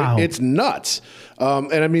know. Wow. It's nuts.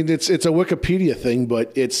 And I mean, it's a Wikipedia thing,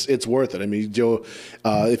 but it's worth it. I mean, Joe,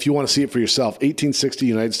 if you want to see it for yourself, 1860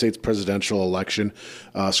 United States presidential election,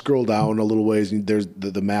 scroll down a little ways and there's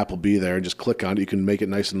the map will be there, and just click on it. You can make it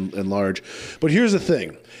nice and large. But here's the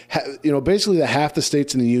thing. Basically the half the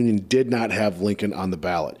states in the Union did not have Lincoln on the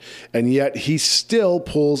ballot. And yet he still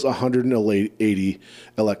pulls 180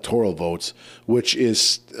 electoral votes, which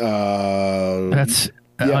is, That's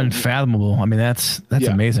unfathomable. I mean, that's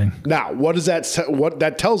amazing. Now, what does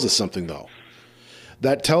that tells us something, though?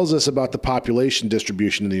 That tells us about the population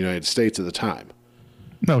distribution in the United States at the time.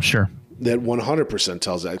 No, sure. That 100%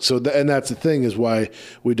 tells that. So, and that's the thing, is why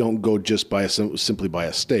we don't go just simply by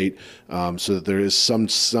a state, so that there is some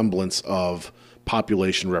semblance of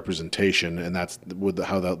population representation, and that's with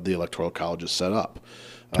how the Electoral College is set up.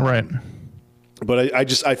 Right. But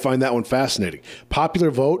I find that one fascinating.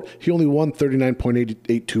 Popular vote, he only won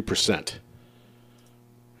 39.82%.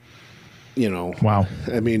 Wow.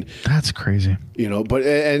 I mean, that's crazy.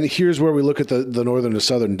 And here's where we look at the northern and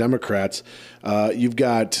southern Democrats. You've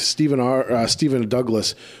got Stephen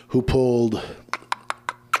Douglas, who pulled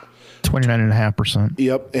 29.5%.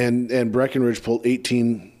 Yep, and Breckinridge pulled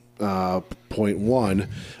 18.1.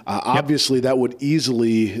 Obviously, that would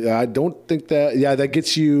easily. I don't think that. Yeah, that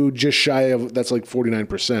gets you just shy of. That's like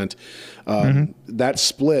 49%. That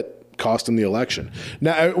split cost him the election.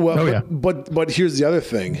 Now, but here's the other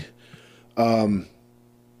thing.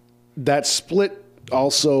 That split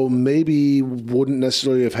also maybe wouldn't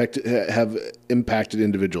necessarily have impacted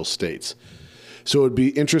individual states. So it'd be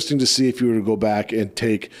interesting to see if you were to go back and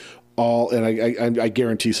take all, and I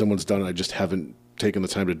guarantee someone's done it, I just haven't taken the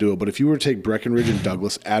time to do it. But if you were to take Breckinridge and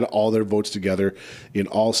Douglas, add all their votes together in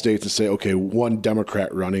all states and say, okay, one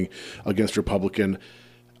Democrat running against Republican,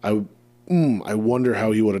 I wonder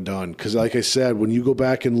how he would have done. Because like I said, when you go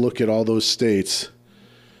back and look at all those states,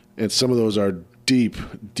 and some of those are deep,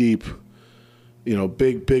 big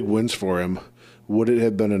wins for him, would it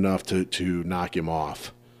have been enough to knock him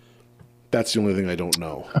off? That's the only thing I don't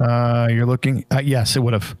know. You're looking, yes, it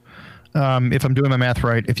would have. If I'm doing my math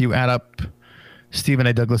right, if you add up Stephen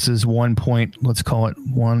A. Douglas's let's call it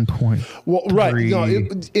 1. Well, right. No,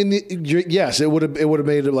 yes, it would have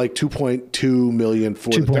made it like 2.2 million for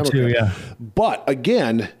the Democrat. Yeah. But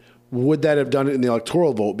again, would that have done it in the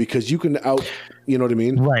electoral vote? Because you can you know what I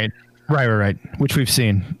mean? Right. Which we've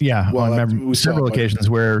seen. Yeah. Well, on several occasions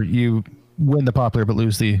where you win the popular but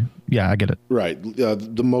lose the. Yeah, I get it. Right.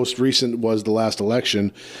 The most recent was the last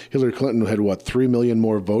election. Hillary Clinton had 3 million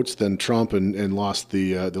more votes than Trump and lost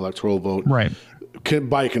the electoral vote. Right.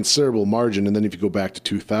 By a considerable margin. And then if you go back to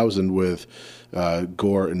 2000 with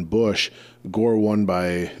Gore and Bush, Gore won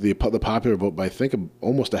by the popular vote by I think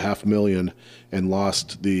almost 500,000 and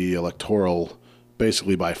lost the electoral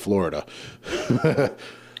basically by Florida.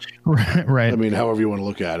 Right. I mean, however you want to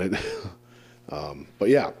look at it. But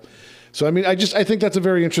yeah. So I mean, I think that's a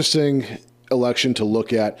very interesting election to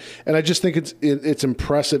look at, and I just think it's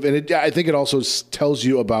impressive, and I think it also tells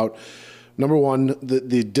you about, number one,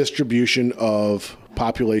 the distribution of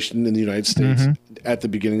population in the United States at the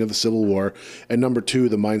beginning of the Civil War, and number two,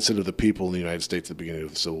 the mindset of the people in the United States at the beginning of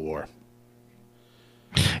the Civil War.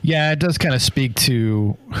 Yeah, it does kind of speak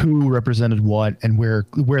to who represented what and where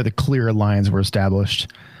the clear lines were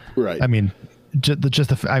established. Right. I mean,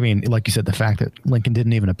 like you said, the fact that Lincoln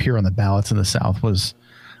didn't even appear on the ballots in the South was,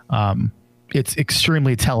 it's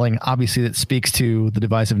extremely telling. Obviously, that speaks to the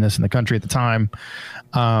divisiveness in the country at the time.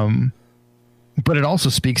 But it also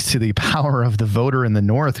speaks to the power of the voter in the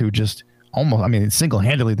North, who just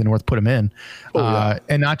single-handedly the North put him in.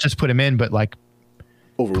 And not just put him in, but like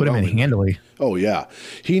put him in handily. Oh, yeah.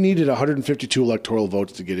 He needed 152 electoral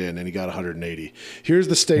votes to get in, and he got 180. Here's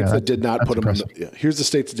the states that did not put him on the. Here's the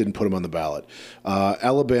states that didn't put him on the ballot: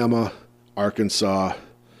 Alabama, Arkansas,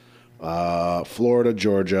 Florida,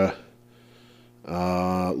 Georgia,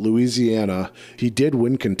 Louisiana. He did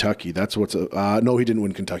win Kentucky. That's what's no, he didn't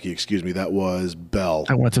win Kentucky. Excuse me. That was Bell.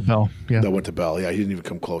 That went to Bell. Yeah. That went to Bell. Yeah, he didn't even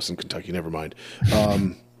come close in Kentucky. Never mind.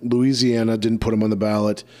 Louisiana didn't put him on the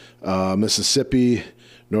ballot. Mississippi,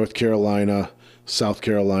 North Carolina, South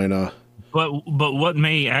Carolina. But what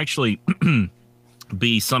may actually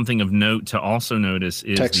be something of note to also notice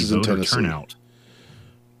is Texas the and voter Tennessee. turnout.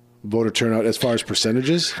 Voter turnout as far as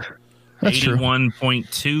percentages? That's true.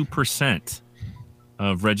 81.2%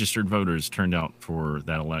 of registered voters turned out for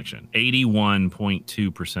that election.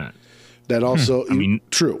 81.2%. That also, I mean,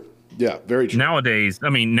 true. Yeah, very true. Nowadays,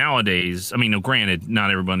 granted,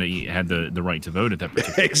 not everybody had the right to vote at that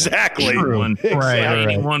particular Exactly. 81, Right.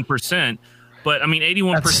 81%. But I mean,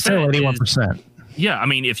 81%. That's still 81%. Yeah, I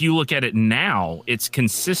mean, if you look at it now, it's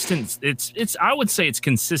consistent. It's I would say it's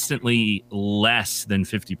consistently less than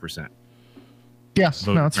 50%. Yes,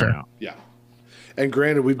 no, that's fair. turnout. Yeah. And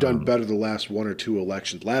granted, we've done better the last one or two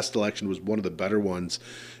elections. Last election was one of the better ones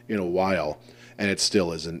in a while, and it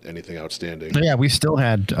still isn't anything outstanding. Yeah, we still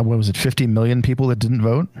had, what was it, 50 million people that didn't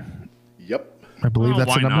vote? Yep. I believe Well,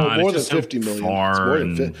 that's the why number. not? More It's than just 50 million. It's far, more than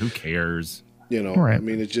and 50. who cares? You know, Right. I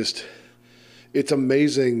mean, it's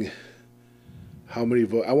amazing how many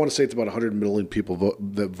vote. I want to say it's about 100 million people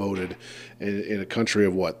that voted in a country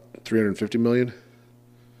of what, 350 million?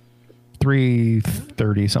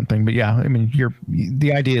 330 something, but yeah, I mean,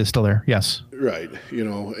 the idea is still there. Yes. Right. You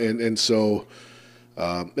know, and so,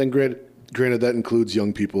 and granted that includes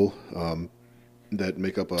young people that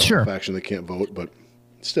make up a Sure. faction that can't vote, but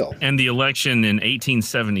still. And the election in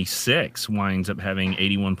 1876 winds up having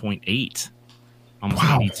 81.8, almost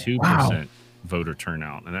Wow. 82% voter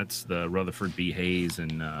turnout, and that's the Rutherford B. Hayes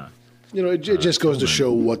and You know, it just goes to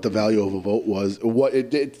show what the value of a vote was. What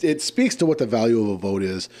it speaks to what the value of a vote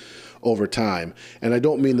is over time. And I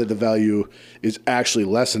don't mean that the value is actually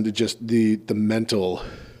lessened. It's just the mental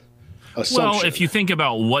assumption. Well, if you think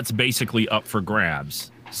about what's basically up for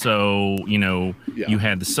grabs. So, you know, Yeah. you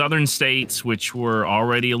had the southern states, which were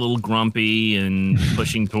already a little grumpy and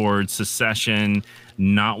pushing towards secession,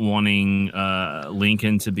 not wanting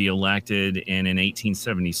Lincoln to be elected. And in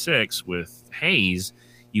 1876, with Hayes,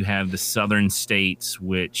 you have the southern states,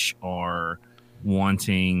 which are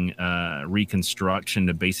wanting Reconstruction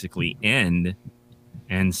to basically end.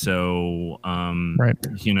 And so, Right.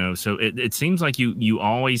 you know, so it seems like you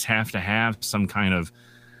always have to have some kind of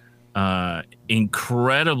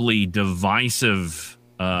incredibly divisive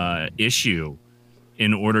issue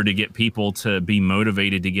in order to get people to be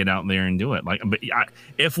motivated to get out there and do it. Like, but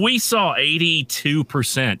if we saw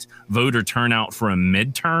 82% voter turnout for a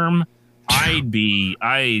midterm, I'd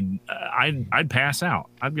pass out.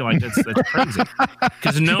 I'd be like, that's crazy.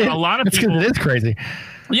 Because a lot of It's people, because it is crazy.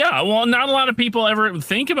 yeah, well, not a lot of people ever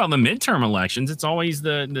think about the midterm elections. It's always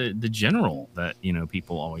the general that, you know,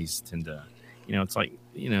 people always tend to, you know, it's like,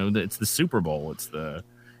 you know, it's the Super Bowl. It's the,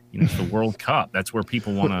 you know, it's the World Cup. That's where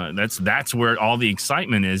people want to, that's where all the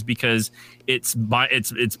excitement is, because it's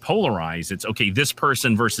polarized. It's okay, this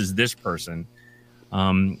person versus this person.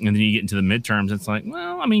 And then you get into the midterms. It's like,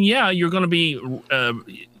 well, I mean, yeah, you're going to be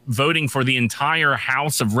voting for the entire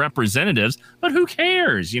House of Representatives, but who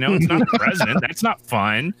cares? You know, it's not the president. That's not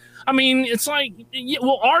fun. I mean, it's like,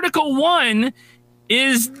 well, Article 1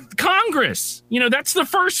 is Congress. You know, that's the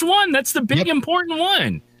first one. That's the big important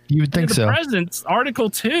one. You would think the so. president's Article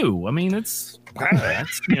 2. I mean, that's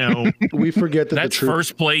you know, we forget that that's the true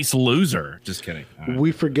first place loser. Just kidding.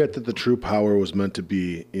 we forget that the true power was meant to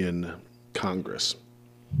be in Congress.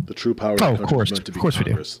 The true power of the country was meant to be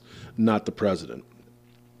Congress, not the president.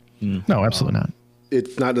 No, absolutely not.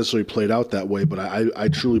 It's not necessarily played out that way, but I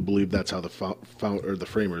truly believe that's how the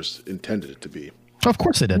framers intended it to be. Of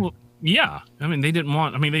course they did. Well, yeah, I mean, they didn't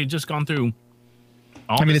want. I mean, they had just gone through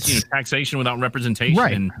all this, you know, taxation without representation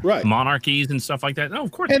and monarchies and stuff like that. No,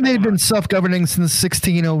 of course. And they've been self-governing since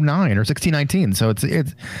 1609 or 1619. So it's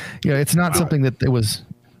you know, it's not something that it was.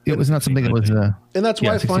 It was not something that was. And that's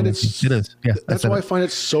why I find it is. Yeah, that's why I find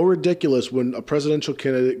it so ridiculous when a presidential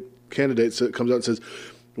candidate comes out and says,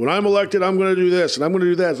 "When I'm elected, I'm going to do this and I'm going to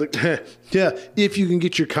do that." It's like, yeah, if you can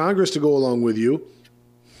get your Congress to go along with you.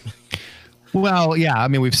 Well, yeah, I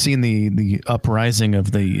mean, we've seen the uprising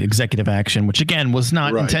of the executive action, which again was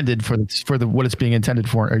not intended for what it's being intended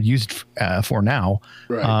for or used for now.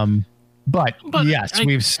 Right. But yes,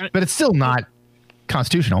 but it's still not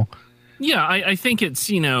constitutional. Yeah, I think it's,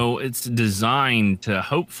 you know, it's designed to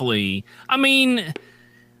hopefully, I mean,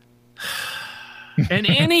 at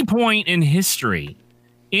any point in history,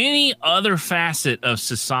 any other facet of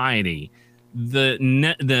society, the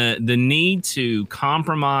need to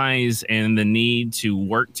compromise and the need to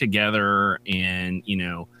work together and, you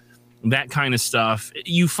know, that kind of stuff.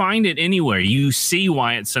 You find it anywhere. You see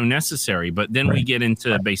why it's so necessary. But then we get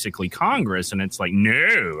into basically Congress, and it's like,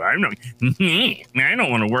 no, I'm not. I don't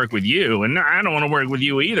want to work with you, and I don't want to work with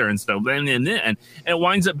you either. And so then it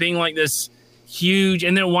winds up being like this huge,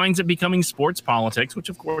 and then it winds up becoming sports politics, which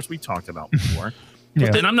of course we talked about before.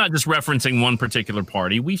 But then I'm not just referencing one particular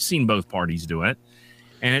party. We've seen both parties do it.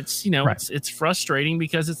 And it's, it's frustrating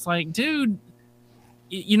because it's like, dude,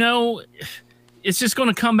 it's just going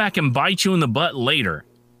to come back and bite you in the butt later.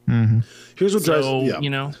 Mm-hmm. Here's what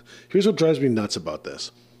drives me nuts about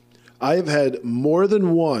this. I have had more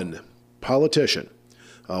than one politician.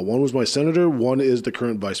 One was my senator. One is the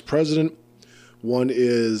current vice president. One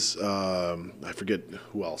is, I forget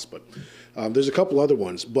who else, but there's a couple other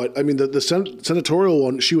ones. But, I mean, the senatorial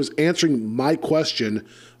one, she was answering my question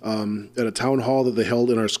at a town hall that they held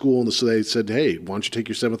in our school. And so they said, hey, why don't you take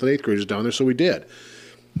your 7th and 8th graders down there? So we did.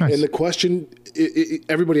 Nice. And the question,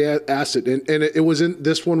 everybody asked it. And it was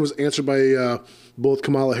this one was answered by both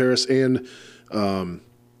Kamala Harris and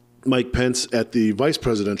Mike Pence at the vice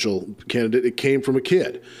presidential candidate. It came from a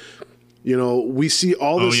kid. We see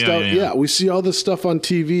all this stuff. Yeah, we see all this stuff on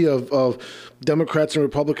TV of Democrats and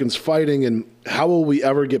Republicans fighting, and how will we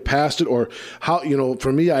ever get past it? Or how,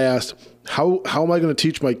 for me, I asked, how am I going to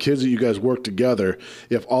teach my kids that you guys work together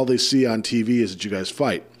if all they see on TV is that you guys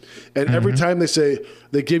fight? And every time they say,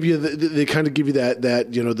 they give you, they kind of give you that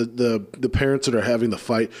the parents that are having the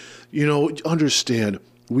fight, understand.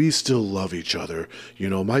 We still love each other.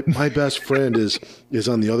 My best friend is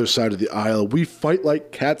on the other side of the aisle. We fight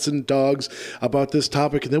like cats and dogs about this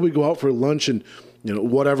topic, and then we go out for lunch and,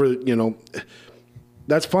 whatever,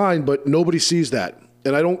 that's fine, but nobody sees that.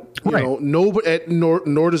 And I don't,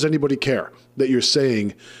 nor does anybody care that you're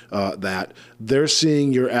saying that. They're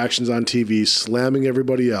seeing your actions on TV, slamming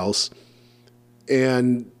everybody else,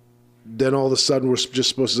 and then all of a sudden we're just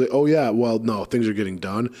supposed to say, oh, yeah, well, no, things are getting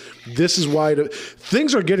done. This is why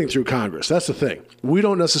things are getting through Congress. That's the thing. We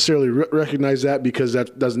don't necessarily recognize that because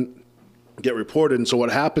that doesn't get reported. And so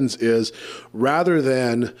what happens is, rather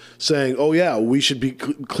than saying, oh, yeah, we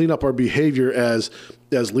should clean up our behavior as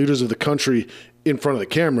leaders of the country in front of the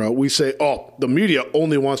camera, we say, oh, the media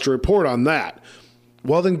only wants to report on that.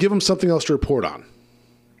 Well, then give them something else to report on.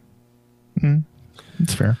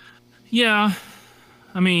 That's fair. Yeah.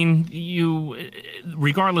 I mean,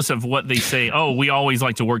 regardless of what they say, oh, we always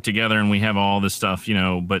like to work together and we have all this stuff,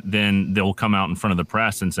 but then they'll come out in front of the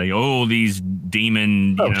press and say, oh, these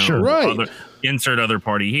demon, insert other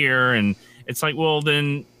party here. And it's like, well,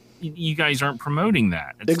 then you guys aren't promoting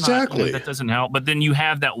that. It's exactly. That doesn't help. But then you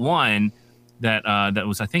have that one that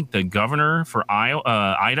was, I think, the governor for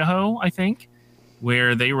Idaho, I think,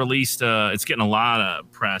 where they released, it's getting a lot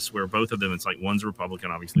of press where both of them, it's like one's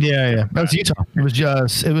Republican, obviously. Yeah. That was Utah. It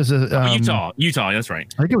was Utah. That's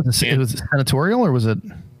right. I think it was a senatorial, or was it?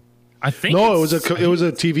 I think it was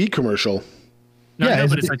a TV commercial. No, yeah,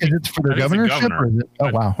 is it for the governorship? Or is it,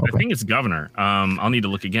 oh, wow. Okay. I think it's governor. I'll need to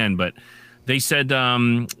look again, but they said,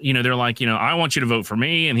 they're like, I want you to vote for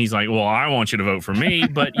me. And he's like, well, I want you to vote for me.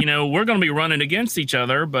 But, we're going to be running against each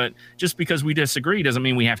other. But just because we disagree doesn't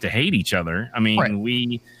mean we have to hate each other. I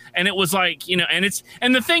mean, and it was like,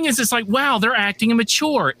 and the thing is, it's like, wow, they're acting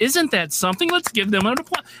immature. Isn't that something? Let's give them an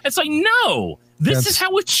applause. It's like, no, this is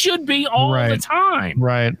how it should be all the time.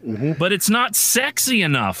 Right. Mm-hmm. But it's not sexy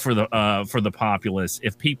enough for the populace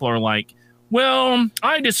if people are like, well,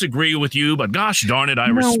 I disagree with you, but gosh darn it, I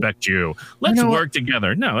respect you. Let's work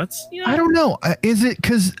together. No, it's... I don't know. Is it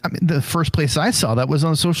because the first place I saw that was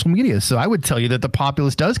on social media, so I would tell you that the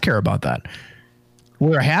populace does care about that.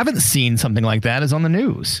 Where I haven't seen something like that is on the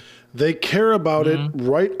news. They care about it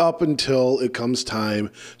right up until it comes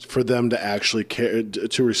time for them to actually care,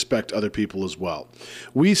 to respect other people as well.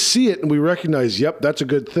 We see it and we recognize, yep, that's a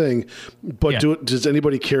good thing, but does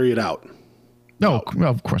anybody carry it out? No,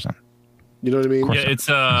 of course not. You know what I mean? Yeah, it's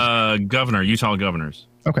Utah governors.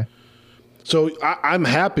 Okay. So I'm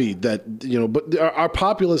happy that, but our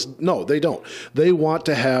populace, no, they don't. They want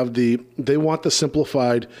to have the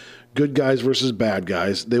simplified good guys versus bad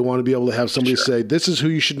guys. They want to be able to have somebody say, this is who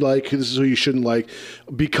you should like, this is who you shouldn't like,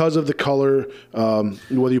 because of the color,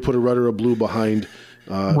 whether you put a red or a blue behind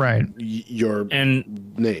your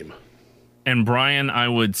name. And Brian, I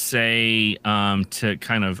would say to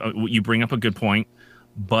kind of, you bring up a good point.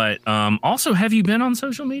 But also, have you been on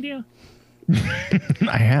social media?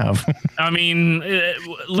 I have. I mean,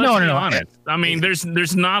 let's be honest. I mean,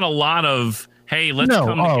 there's not a lot of, hey, let's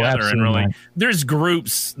come together and really. There's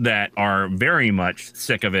groups that are very much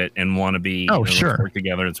sick of it and want to be let's work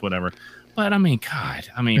together. It's whatever. But I mean, God,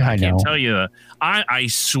 I can't tell you. I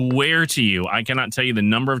swear to you, I cannot tell you the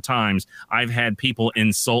number of times I've had people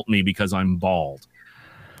insult me because I'm bald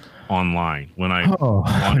online when I. Oh,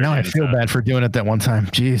 now I feel bad for doing it that one time.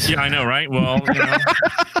 Jeez. Yeah, I know, right? Well,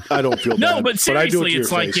 I don't feel bad. No, but seriously,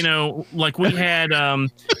 it's like, face. Like we have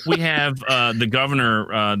the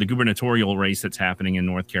governor, the gubernatorial race that's happening in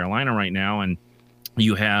North Carolina right now, and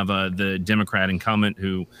you have the Democrat incumbent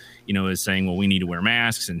who, is saying, well, we need to wear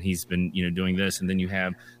masks, and he's been, doing this, and then you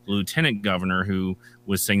have the lieutenant governor who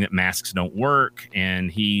was saying that masks don't work, and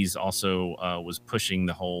he's also was pushing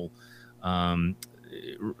the whole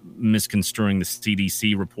misconstruing the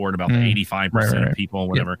CDC report about the 85% of people,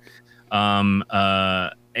 whatever.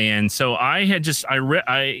 Yep. And so I had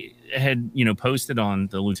posted on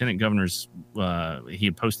the lieutenant governor's, he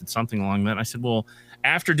had posted something along that. I said, well,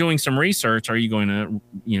 after doing some research, are you going to,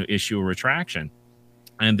 issue a retraction?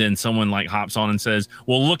 And then someone like hops on and says,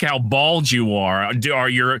 well, look how bald you are.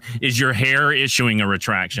 Is your hair issuing a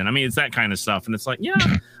retraction? I mean, it's that kind of stuff. And it's like, yeah,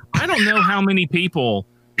 I don't know how many people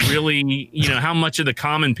really, how much of the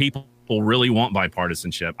common people really want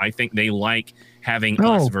bipartisanship. I think they like having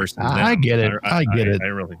us versus them. I get it. I get it. I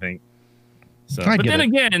really think so. But then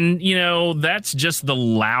again, that's just the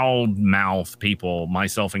loud mouth people,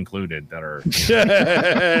 myself included, that are.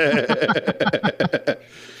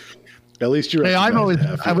 At least you're. Hey, I've always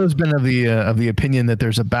been of the opinion that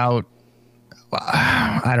there's about,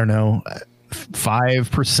 I don't know,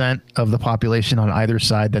 5% of the population on either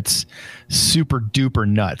side that's super duper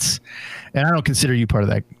nuts, and I don't consider you part of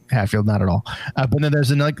that, Hatfield, not at all. But then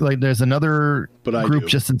there's another group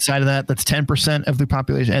just inside of that's 10% of the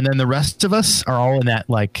population, and then the rest of us are all in that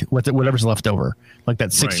whatever's left over, like that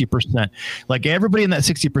 60%. Right. Like everybody in that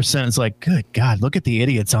 60% is like, good God, look at the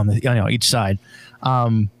idiots on the each side.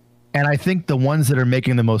 And I think the ones that are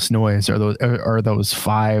making the most noise are those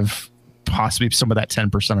 5%. Possibly some of that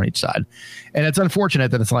 10% on each side, and it's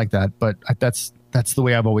unfortunate that it's like that, but that's the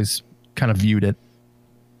way I've always kind of viewed it.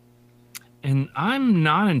 And I'm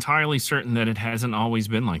not entirely certain that it hasn't always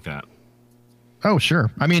been like that. Oh, sure.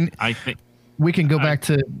 I mean, I think we can go back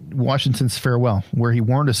to Washington's farewell, where he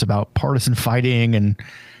warned us about partisan fighting and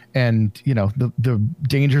the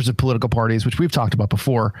dangers of political parties, which we've talked about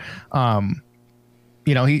before.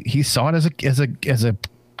 He saw it as a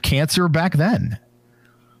cancer back then.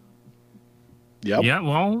 Yep. Yeah,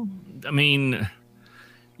 well, I mean,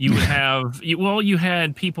 you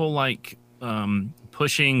had people like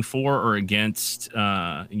pushing for or against,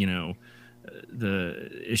 the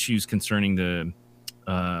issues concerning the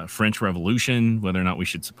French Revolution, whether or not we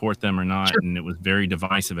should support them or not. Sure. And it was very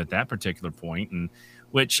divisive at that particular point, and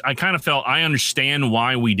which I kind of felt I understand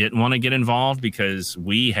why we didn't want to get involved, because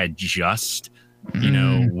we had just,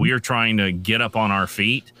 we're trying to get up on our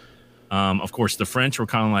feet. Of course, the French were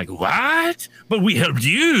kind of like, what? But we helped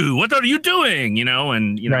you. What are you doing?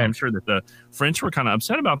 And, right. I'm sure that the French were kind of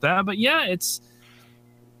upset about that. But yeah,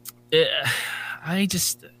 it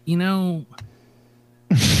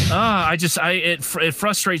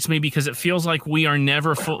frustrates me, because it feels like we are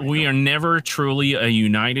never truly a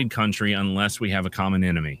united country unless we have a common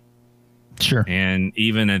enemy. Sure. And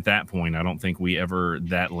even at that point, I don't think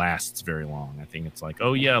that lasts very long. I think it's like,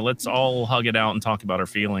 oh yeah, let's all hug it out and talk about our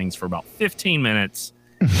feelings for about 15 minutes.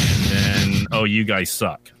 And then, oh, you guys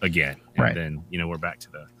suck again. And right. Then, we're back to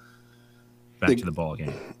the ball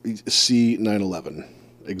game. See 9/11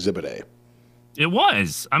 Exhibit A. It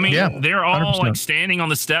was. I mean, they're all 100%. Like standing on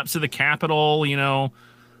the steps of the Capitol,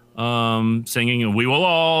 singing, "We will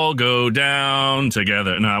all go down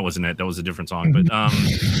together." No, that wasn't it. That was a different song.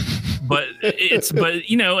 But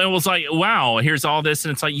it was like, wow, here's all this,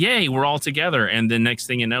 and it's like, yay, we're all together. And then next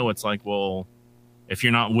thing you know, it's like, well, if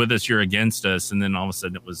you're not with us, you're against us. And then all of a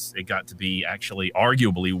sudden it got to be actually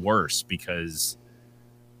arguably worse, because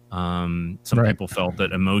some people felt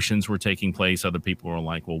that emotions were taking place. Other people were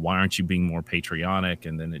like, well, why aren't you being more patriotic?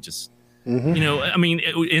 And then it just, in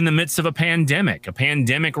the midst of a pandemic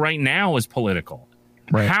right now is political.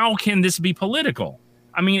 Right. How can this be political?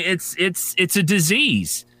 I mean, it's a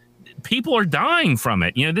disease. People are dying from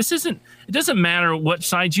it. it doesn't matter what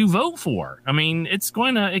side you vote for. I mean, it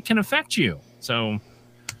can affect you. So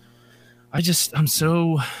I'm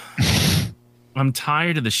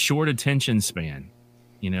tired of the short attention span,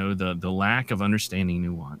 the lack of understanding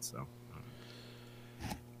nuance. So,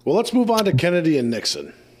 well, let's move on to Kennedy and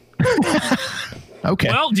Nixon. Okay.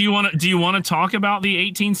 Well, do you want to talk about the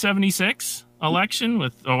 1876 election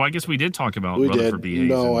with, I guess we did talk about Rutherford B. Hayes.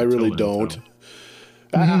 No, I really don't. So.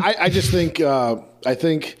 I just think I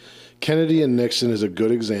think Kennedy and Nixon is a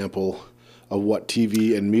good example what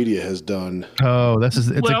TV and media has done. Oh, it's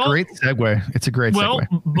a great segue. It's a great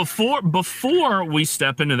segue. Before we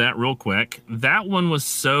step into that real quick, that one was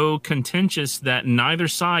so contentious that neither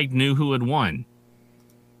side knew who had won.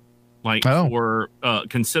 For a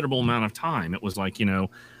considerable amount of time. It was like, you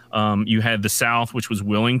had the South, which was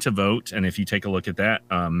willing to vote. And if you take a look at that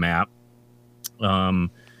map,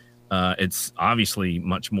 it's obviously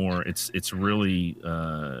much more. It's really.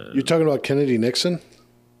 You're talking about Kennedy Nixon?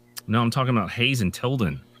 No, I'm talking about Hayes and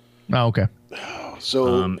Tilden. Oh, okay.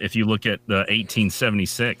 So if you look at the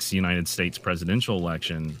 1876 United States presidential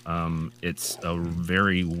election, it's a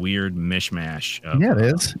very weird mishmash. Yeah,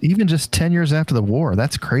 it is. Even just 10 years after the war.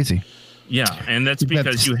 That's crazy. Yeah, and that's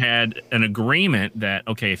because you had an agreement that,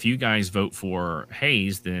 okay, if you guys vote for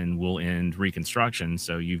Hayes, then we'll end Reconstruction.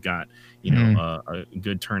 So you've got, a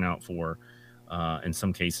good turnout for, in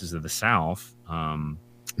some cases, of the South.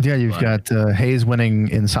 Yeah, you've got Hayes winning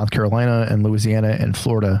in South Carolina and Louisiana and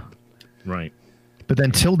Florida. Right. But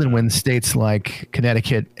then Tilden wins states like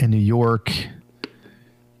Connecticut and New York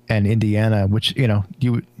and Indiana, which,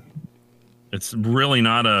 it's really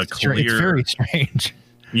not a clear. It's very strange.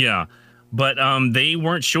 Yeah. But they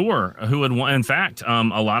weren't sure who had won. In fact,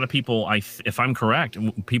 a lot of people, if I'm correct,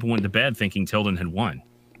 people went to bed thinking Tilden had won.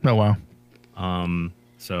 Oh, wow.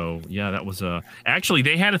 So, yeah, that was actually,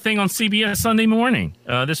 they had a thing on CBS Sunday morning,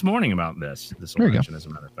 this morning about this election, as a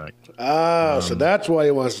matter of fact. So that's why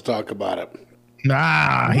he wants to talk about it. He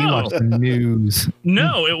watched the news.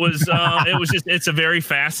 No, it was it's a very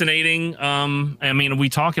fascinating. I mean, we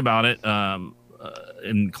talk about it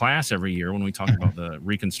in class every year when we talk about the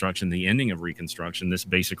Reconstruction, the ending of Reconstruction. This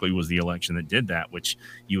basically was the election that did that, which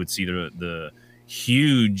you would see the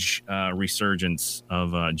huge resurgence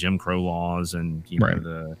of Jim Crow laws and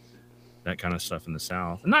that kind of stuff in the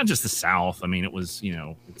South, and not just the South. I mean, it was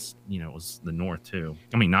it was the North too.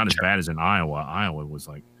 I mean, not as bad as in Iowa. Iowa was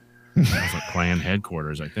like Klan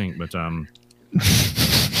headquarters, I think. But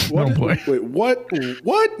what? Oh boy. Wait, what?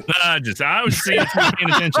 I was paying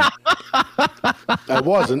attention. I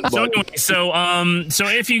wasn't. So but... anyway, so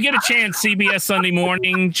if you get a chance, CBS Sunday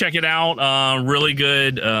morning, check it out. Really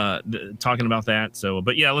good talking about that. So,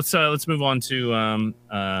 but yeah, let's move on to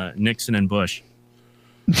Nixon and Bush.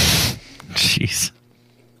 Jeez,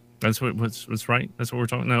 that's what's right. That's what we're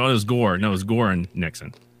talking. No, it was Gore. No, it was Gore and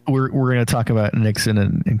Nixon. We're going to talk about Nixon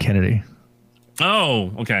and Kennedy.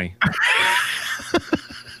 Oh, okay.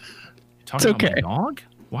 It's okay. About my dog?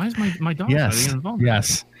 Why is my dog yes. not involved?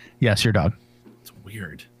 Yes. Yes, your dog. It's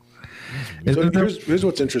weird. So here's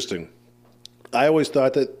what's interesting. I always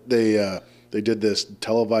thought that they did this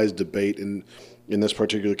televised debate, and in this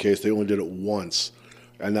particular case, they only did it once,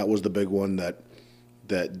 and that was the big one that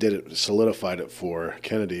did it, solidified it for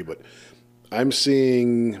Kennedy. But I'm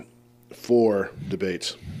seeing 4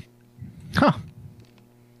 debates. Huh.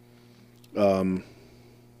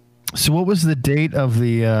 So what was the date of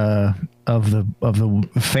the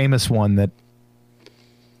famous one that?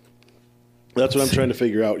 That's what I'm trying to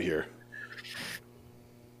figure out here.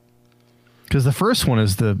 Because the first one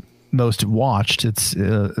is the most watched. It's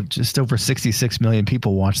just over 66 million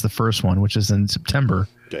people watched the first one, which is in September.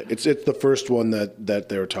 Okay. It's the first one that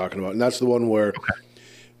they were talking about, and that's the one where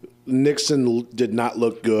Nixon did not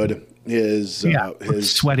look good. His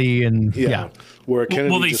sweaty and Where Kennedy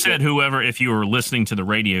well, they said whoever, if you were listening to the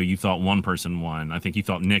radio, you thought one person won. I think you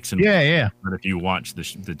thought Nixon. Yeah. But if you watched the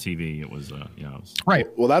TV, it was right.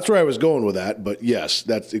 Well, that's where I was going with that. But yes,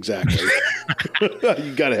 that's exactly.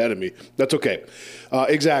 You got ahead of me. That's okay.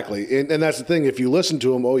 Exactly, and that's the thing. If you listen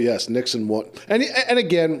to him, oh yes, Nixon won. And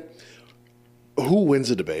again, who wins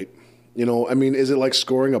a debate? I mean, is it like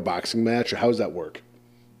scoring a boxing match, or how does that work?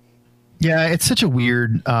 Yeah, it's such a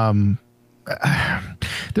weird. They're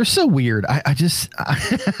so weird. I've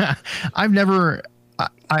never.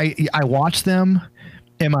 I watch them.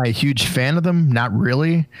 Am I a huge fan of them? Not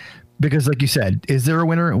really, because like you said, is there a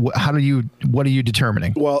winner? What are you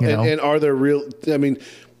determining? Well, and are there real? I mean,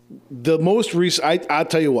 the most recent. I'll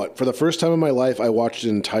tell you what. For the first time in my life, I watched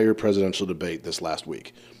an entire presidential debate this last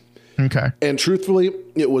week. Okay. And truthfully,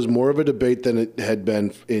 it was more of a debate than it had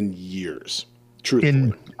been in years.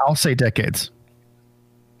 Truthfully. I'll say decades.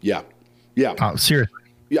 Yeah. Oh, seriously.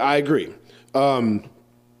 Yeah, I agree.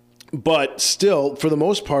 But still, for the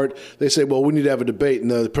most part, they say, well, we need to have a debate. And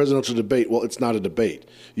the presidential debate, well, it's not a debate.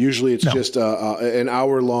 Usually it's just an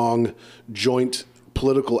hour-long joint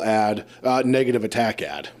political ad, negative attack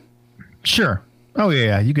ad. Sure. Oh,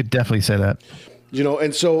 yeah. You could definitely say that.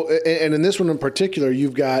 And so, and in this one in particular,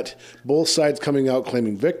 you've got both sides coming out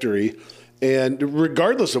claiming victory. And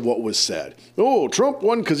regardless of what was said, oh, Trump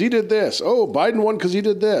won because he did this. Oh, Biden won because he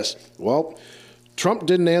did this. Well, Trump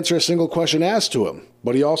didn't answer a single question asked to him,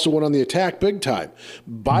 but he also went on the attack big time.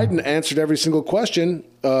 Biden answered every single question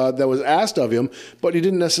that was asked of him, but he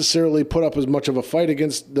didn't necessarily put up as much of a fight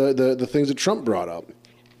against the things that Trump brought up.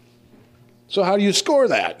 So how do you score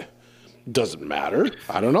that? Doesn't matter.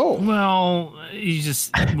 I don't know. Well,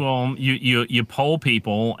 you poll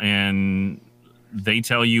people and they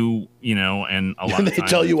tell you, and a lot of they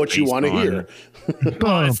times tell you what you want to hear.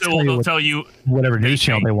 They'll tell you whatever news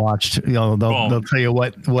channel they watched. They'll tell you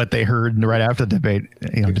what they heard right after the debate.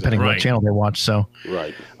 Depending on what channel they watched. So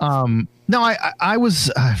right. No,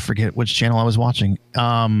 I forget which channel I was watching.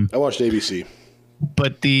 I watched ABC.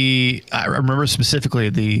 But I remember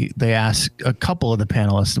specifically they asked a couple of the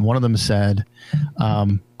panelists, and one of them said,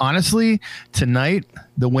 honestly, tonight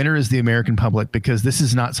the winner is the American public, because this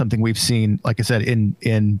is not something we've seen, like I said,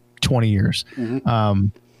 in 20 years. Mm-hmm.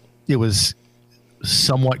 It was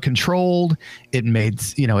somewhat controlled. It made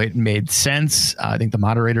sense. I think the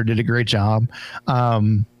moderator did a great job.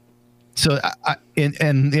 So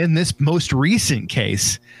in this most recent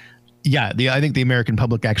case, yeah, I think the American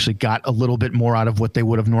public actually got a little bit more out of what they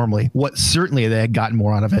would have normally. Certainly they had gotten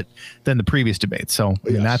more out of it than the previous debate. So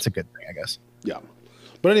that's a good thing, I guess. Yeah.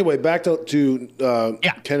 But anyway, back to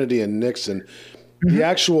Kennedy and Nixon. Mm-hmm. The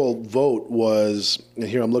actual vote was, and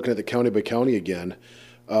here I'm looking at the county by county again.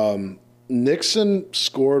 Nixon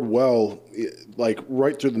scored well, like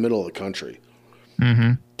right through the middle of the country.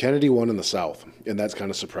 Mm-hmm. Kennedy won in the South, and that kind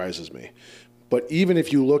of surprises me. But even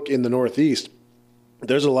if you look in the Northeast,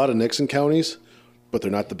 there's a lot of Nixon counties, but they're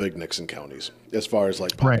not the big Nixon counties as far as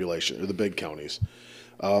like population or the big counties.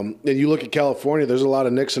 And you look at California, there's a lot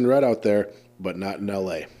of Nixon red out there, but not in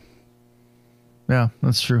LA. Yeah,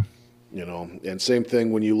 that's true. And same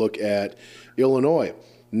thing when you look at Illinois.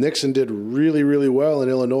 Nixon did really, really well in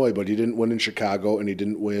Illinois, but he didn't win in Chicago, and he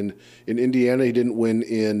didn't win in Indiana. He didn't win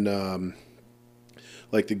in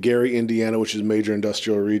like the Gary, Indiana, which is a major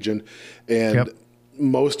industrial region. And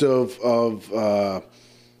most of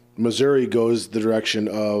Missouri goes the direction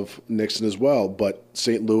of Nixon as well, but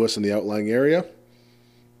St. Louis and the outlying area.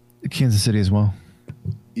 Kansas City as well.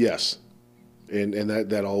 Yes. And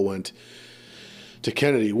that all went to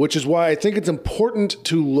Kennedy, which is why I think it's important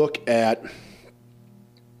to look at,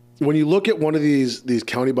 when you look at one of these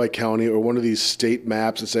county by county or one of these state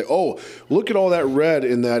maps and say, oh, look at all that red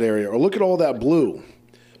in that area, or look at all that blue.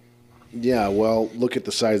 Yeah, well, look at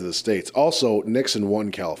the size of the states. Also, Nixon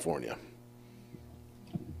won California.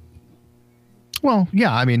 Well,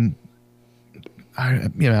 yeah, I mean,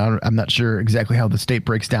 I'm not sure exactly how the state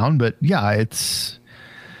breaks down, but yeah,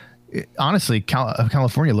 honestly,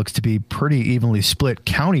 California looks to be pretty evenly split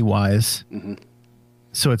county-wise. Mm-hmm.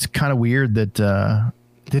 So it's kind of weird that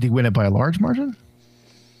did he win it by a large margin?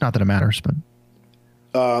 Not that it matters, but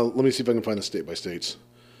let me see if I can find the state by states.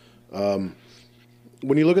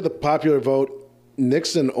 When you look at the popular vote,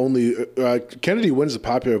 Nixon Kennedy wins the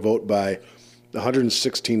popular vote by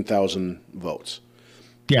 116,000 votes.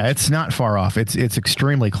 Yeah, it's not far off. It's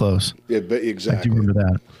extremely close. Yeah, exactly. I do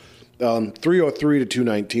remember that. 303 to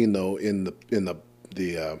 219 though in the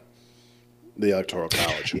Electoral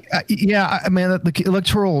College. Yeah, I mean the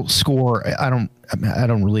electoral score. I don't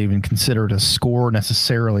really even consider it a score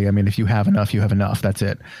necessarily. I mean, if you have enough, you have enough. That's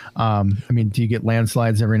it. I mean, do you get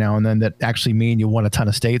landslides every now and then that actually mean you won a ton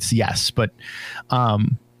of states? Yes, but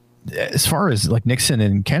as far as like Nixon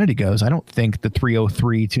and Kennedy goes, I don't think the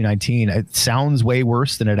 303 219. It sounds way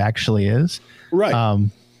worse than it actually is. Right.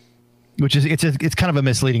 Which is it's kind of a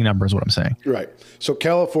misleading number, is what I'm saying. Right. So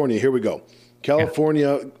California, here we go.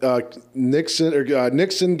 California,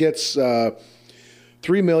 Nixon gets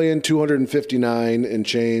 3,259,000 and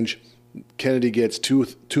change. Kennedy gets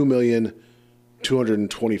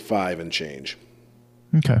 2,225,000 and change.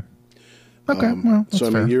 Okay. Okay. Well, that's so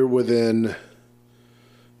I mean, fair.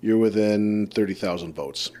 you're within 30,000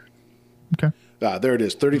 votes. Okay. There it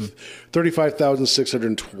is.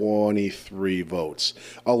 35,623 votes.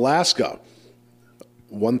 Alaska,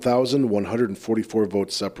 1,144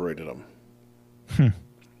 votes separated them.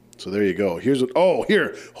 So there you go.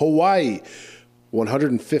 Hawaii,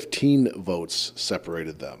 115 votes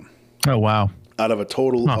separated them. Oh wow! Out of a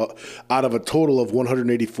total of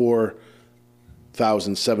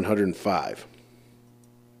 184,705.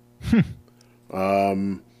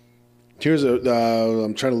 Here's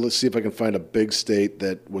I'm trying to see if I can find a big state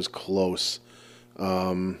that was close.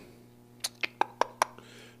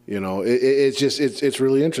 It's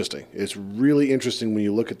really interesting. It's really interesting when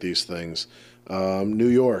you look at these things. New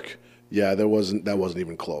York, yeah, that wasn't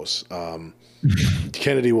even close.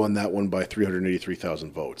 Kennedy won that one by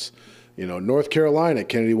 383,000 votes. North Carolina,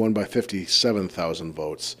 Kennedy won by 57,000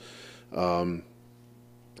 votes.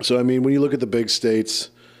 So, I mean, when you look at the big states,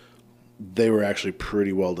 they were actually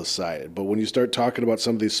pretty well decided. But when you start talking about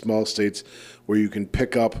some of these small states where you can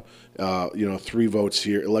pick up, 3 votes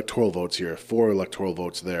here, electoral votes here, 4 electoral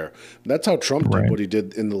votes there, that's how Trump did what he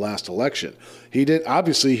did in the last election. He didn't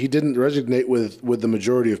resonate with the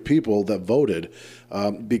majority of people that voted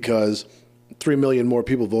because 3 million more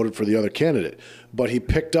people voted for the other candidate. But he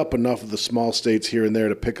picked up enough of the small states here and there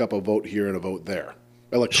to pick up a vote here and a vote there,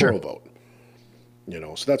 electoral vote.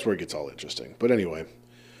 So that's where it gets all interesting. But anyway,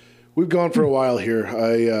 we've gone for a while here.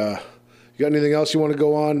 You got anything else you want to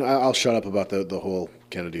go on? I'll shut up about the whole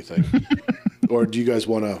Kennedy thing. Or do you guys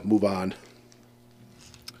want to move on?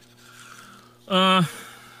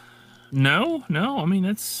 No. I mean,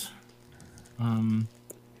 that's. Of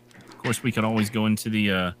course, we could always go into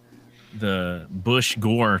the Bush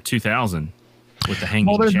Gore 2000 with the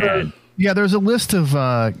hanging Chad. There's a list of.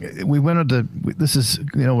 We went into. This is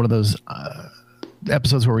one of those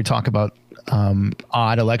episodes where we talk about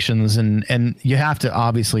odd elections, and you have to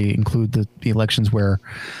obviously include the elections where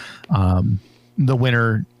the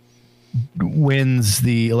winner wins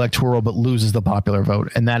the electoral but loses the popular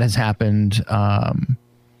vote, and that has happened.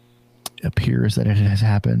 Appears that it has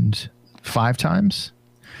happened 5 times.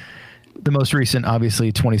 The most recent,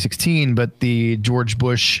 obviously, 2016, but the George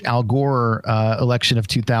Bush Al Gore election of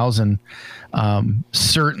 2000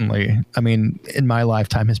 certainly, I mean, in my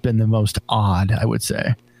lifetime, has been the most odd, I would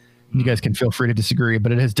say. You guys can feel free to disagree,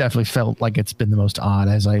 but it has definitely felt like it's been the most odd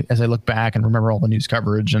as I look back and remember all the news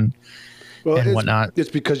coverage and whatnot.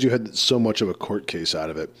 It's because you had so much of a court case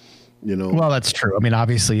out of it. Well, that's true. I mean,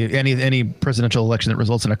 obviously, any presidential election that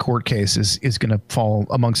results in a court case is going to fall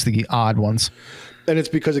amongst the odd ones. And it's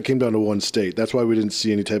because it came down to one state. That's why we didn't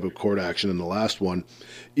see any type of court action in the last one.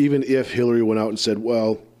 Even if Hillary went out and said,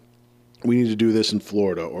 well, we need to do this in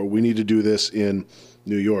Florida or we need to do this in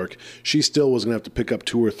New York, she still was going to have to pick up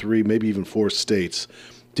 2 or 3, maybe even 4 states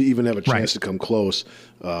to even have a chance to come close.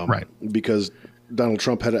 Because Donald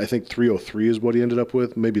Trump had, I think, 303 is what he ended up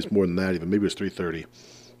with. Maybe it's more than that even. Maybe it's 330.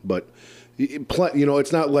 But,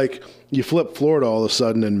 it's not like you flip Florida all of a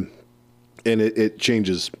sudden and it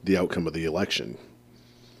changes the outcome of the election.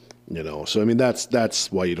 So I mean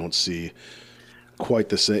that's why you don't see quite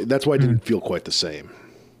the same. That's why it didn't feel quite the same.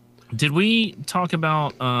 Did we talk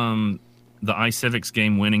about the iCivics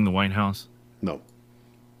game winning the White House?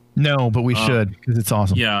 No, but we should because it's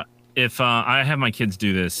awesome. Yeah, if I have my kids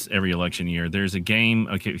do this every election year, there's a game.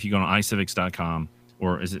 Okay, if you go to iCivics.com,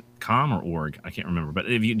 or is it .com or .org? I can't remember. But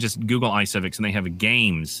if you just Google iCivics and they have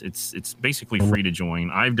games, it's basically free to join.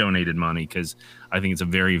 I've donated money because I think it's a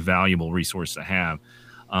very valuable resource to have.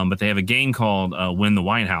 But they have a game called Win the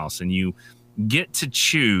White House, and you get to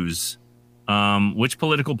choose which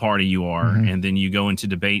political party you are, and then you go into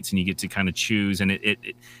debates and you get to kind of choose, and it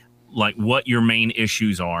like what your main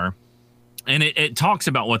issues are. And it talks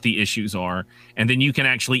about what the issues are, and then you can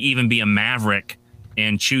actually even be a maverick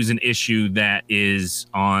and choose an issue that is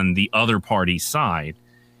on the other party's side.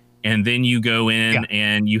 And then you go in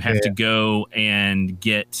and you have to go and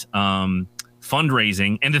get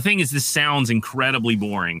fundraising. And the thing is, this sounds incredibly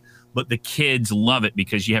boring, but the kids love it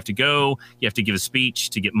because you have to give a speech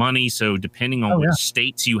to get money. So depending on which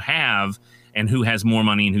states you have and who has more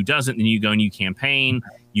money and who doesn't, then you go and you campaign,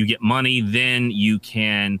 you get money, then you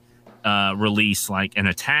can release like an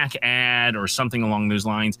attack ad or something along those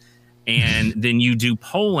lines. And then you do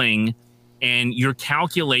polling and you're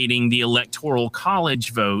calculating the electoral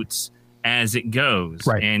college votes as it goes.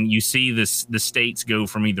 Right. And you see the states go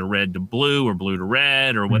from either red to blue or blue to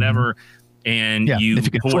red or whatever. And you if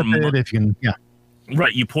you can flip it, if you can,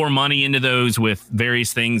 right. You pour money into those with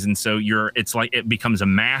various things. And so it's like it becomes a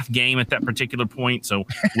math game at that particular point. So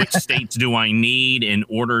which states do I need in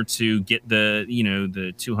order to get the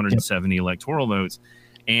 270 electoral votes?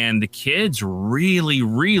 And the kids really,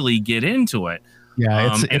 really get into it.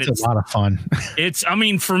 Yeah, it's a lot of fun.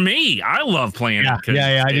 For me, I love playing it.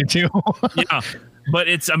 Yeah, I do too. But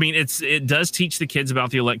it does teach the kids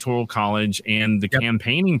about the electoral college and the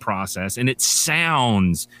campaigning process. And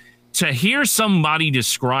to hear somebody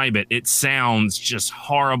describe it, it sounds just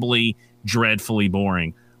horribly, dreadfully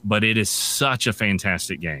boring. But it is such a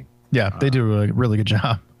fantastic game. Yeah, they do a really good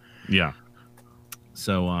job. Yeah.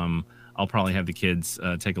 So I'll probably have the kids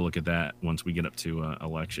take a look at that once we get up to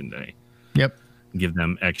election day. Yep. Give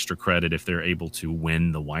them extra credit if they're able to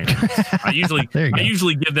win the White House. I usually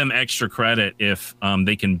give them extra credit if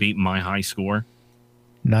they can beat my high score.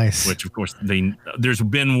 Nice. Which of course there's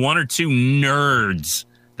been 1 or 2 nerds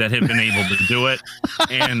that have been able to do it,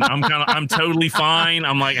 and I'm totally fine.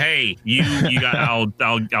 I'm like, hey, you got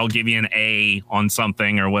I'll give you an A on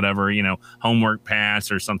something or whatever, homework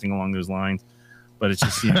pass or something along those lines. But it's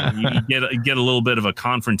just, you get a little bit of a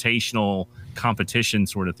confrontational competition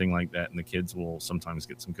sort of thing like that, and the kids will sometimes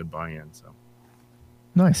get some good buy-in. So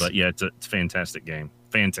nice. But yeah, it's a fantastic game.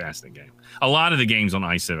 Fantastic game. A lot of the games on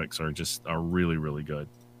iCivics are really, really good.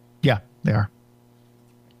 Yeah, they are.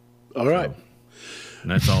 All right.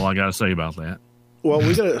 And that's all I got to say about that. Well,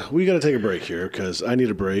 we gotta take a break here because I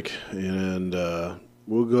need a break, and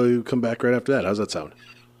we'll come back right after that. How's that sound?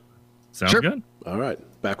 Sounds good. All right,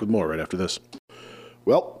 back with more right after this.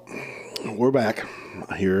 Well, we're back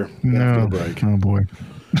here after No. the break. Oh boy.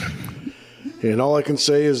 And all I can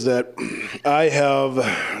say is that I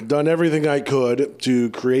have done everything I could to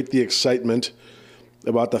create the excitement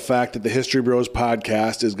about the fact that the History Bros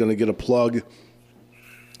podcast is going to get a plug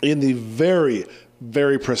in the very,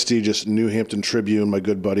 very prestigious New Hampton Tribune. My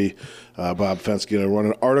good buddy Bob Fensky and I run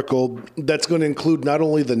an article that's going to include not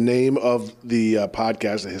only the name of the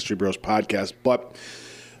podcast, the History Bros podcast, but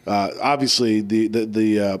obviously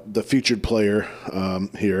the featured player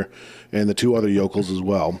here and the two other yokels as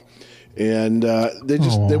well. And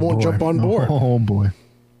they won't jump on board. Oh boy.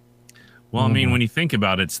 Well, I mean, when you think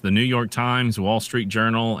about it, it's the New York Times, Wall Street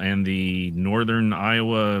Journal, and the Northern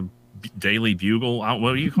Iowa Daily Bugle.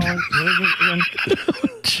 What do you call it? What is it again?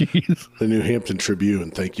 Jeez. The New Hampton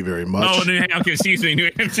Tribune. Thank you very much. Oh, okay, excuse me,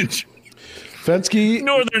 New Hampton Fensky.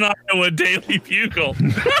 Northern Iowa Daily Bugle.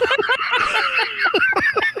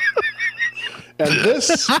 And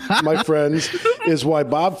this, my friends, is why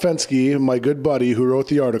Bob Fensky, my good buddy who wrote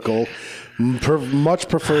the article, much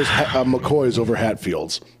prefers McCoys over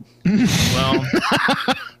Hatfields. Well,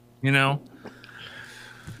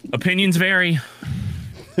 opinions vary.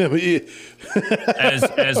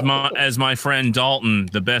 As my friend Dalton,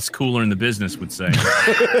 the best cooler in the business, would say.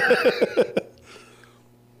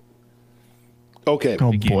 Okay.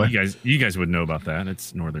 Oh boy. You guys would know about that.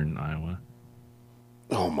 It's Northern Iowa.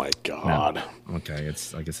 Oh my God. No. Okay,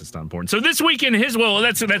 I guess it's not important. So this weekend,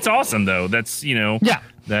 that's awesome though. That's Yeah.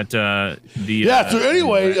 That So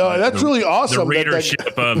anyway, that's really awesome. The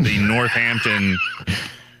readership of the Northampton.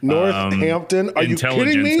 Northampton. Are you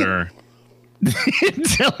kidding me?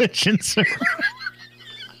 Intelligencer.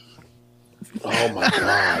 Oh my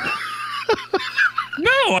God.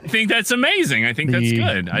 No, I think that's amazing. I think that's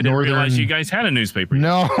good. I didn't realize you guys had a newspaper.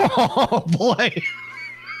 No, boy.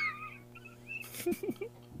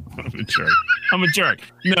 I'm a jerk.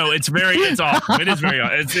 No, it's awesome. It is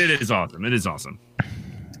awesome. It is awesome.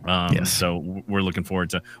 Yes. So we're looking forward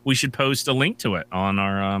to. We should post a link to it on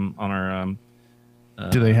our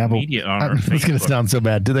Do they have media? It's going to sound so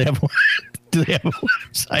bad. Do they have a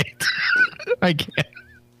website? I can't.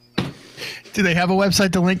 Do they have a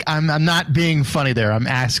website to link? I'm not being funny there. I'm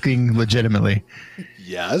asking legitimately.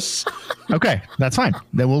 Yes. Okay, that's fine.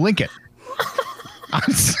 Then we'll link it.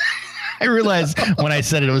 I realized when I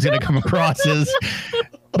said it was going to come across as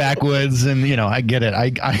backwoods, and I get it.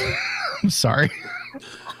 I'm sorry.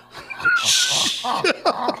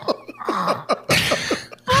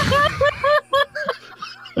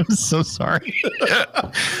 I'm so sorry.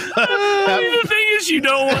 The thing is, you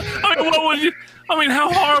don't. What would you?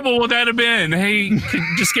 How horrible would that have been? Hey,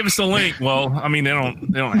 just give us the link. Well, they don't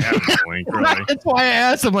have the link, really. That's why I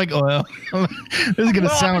asked. I'm like, this is going to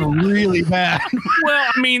sound really bad.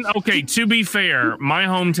 Well, okay, to be fair, my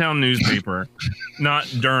hometown newspaper,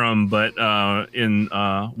 not Durham, but I'll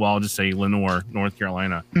just say Lenoir, North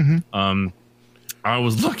Carolina. Mm-hmm. I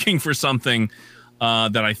was looking for something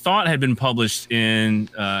that I thought had been published in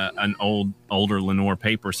an older Lenoir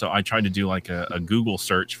paper. So I tried to do like a Google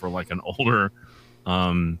search for like an older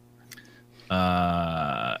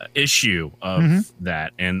issue of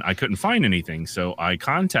that, and I couldn't find anything. So I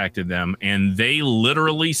contacted them, and they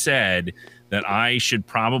literally said that I should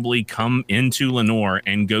probably come into Lenoir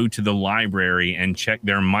and go to the library and check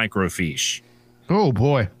their microfiche. Oh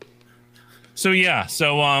boy. So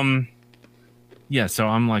so I'm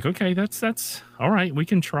like, okay, that's all right. We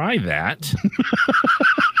can try that.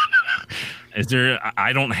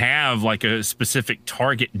 I don't have like a specific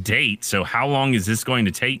target date. So how long is this going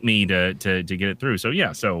to take me to get it through? So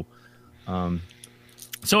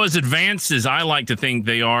so as advanced as I like to think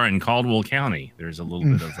they are in Caldwell County, there's a little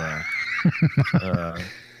bit of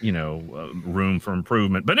room for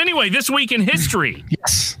improvement. But anyway, this week in history.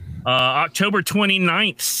 Yes. October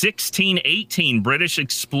 29th, 1618, British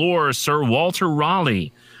explorer Sir Walter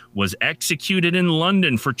Raleigh was executed in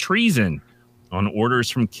London for treason on orders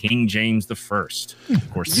from King James I.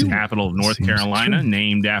 Of course, the capital of North Carolina,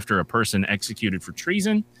 named after a person executed for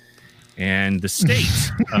treason, and the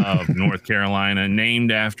state of North Carolina,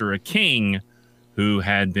 named after a king who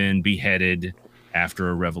had been beheaded after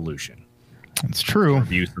a revolution. It's true.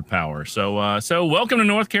 Abuse of power. So welcome to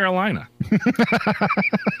North Carolina.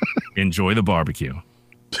 Enjoy the barbecue.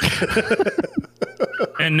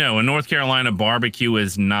 And no, in North Carolina, barbecue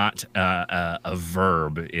is not a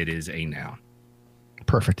verb. It is a noun.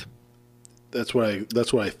 Perfect. That's what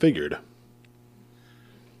I figured.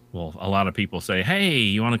 Well, a lot of people say, "Hey,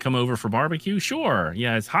 you want to come over for barbecue?" Sure.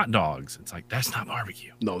 Yeah, it's hot dogs. It's like, that's not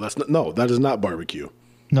barbecue. No, that is not barbecue.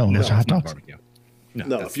 No, those are hot dogs. Barbecue.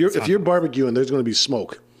 No, if you're barbecuing, there's going to be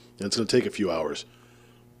smoke, and it's going to take a few hours.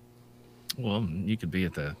 Well, you could be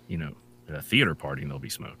at at a theater party and there'll be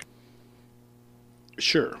smoke.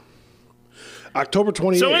 Sure. October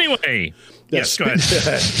 28th. So anyway, yes, go ahead.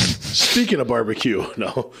 Speaking of barbecue,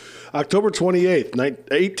 no. October 28th,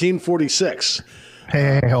 1846.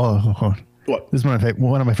 Hey, hold on. What? This is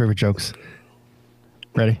one of my favorite jokes.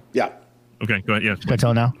 Ready? Yeah. Okay, go ahead. Yeah. Can I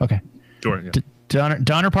tell now? Okay. Sure. Yeah.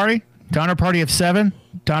 Donner Party? Donner Party of 7?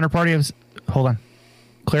 Donner Party of... Hold on.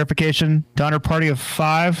 Clarification. Donner Party of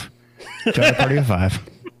 5? Donner Party of 5.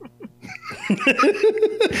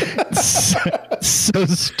 So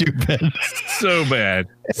stupid. So bad.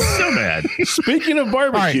 So bad. Speaking of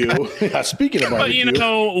barbecue. Right. Speaking of barbecue.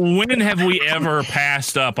 But, when have we ever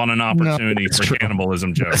passed up on an opportunity for true.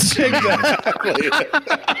 cannibalism jokes? Exactly.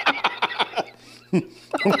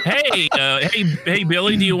 Hey,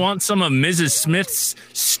 Billy, do you want some of Mrs. Smith's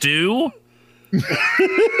stew?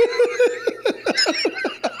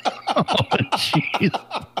 Oh, jeez.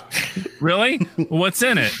 Really? What's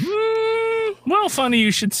in it? Well, funny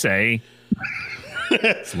you should say.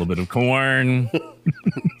 It's a little bit of corn, a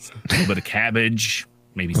little bit of cabbage,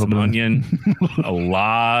 maybe some onion, a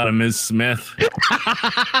lot of Ms. Smith.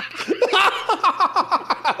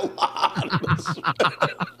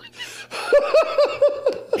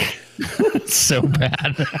 So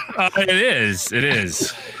bad. It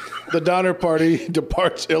is. The Donner Party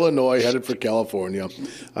departs Illinois, headed for California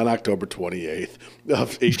on October 28th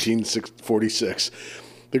of 1846.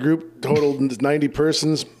 The group totaled 90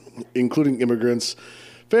 persons, including immigrants,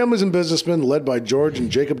 families, and businessmen, led by George and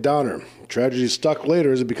Jacob Donner. Tragedy stuck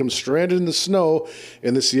later as it becomes stranded in the snow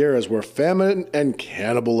in the Sierras, where famine and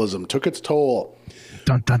cannibalism took its toll.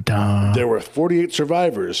 Dun, dun, dun. There were 48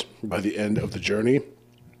 survivors by the end of the journey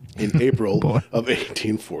in April of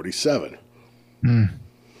 1847.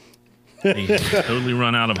 They totally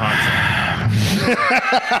run out of hot sauce.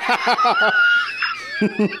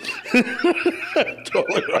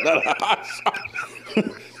 Totally run out of hot sauce.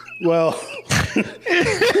 Well,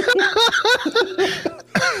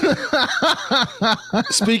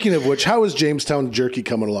 speaking of which, how is Jamestown jerky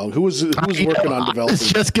coming along? Who's working on developing?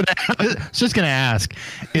 Just gonna ask,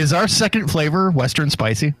 is our second flavor Western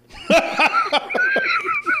spicy?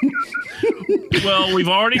 Well, we've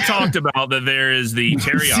already talked about that there is the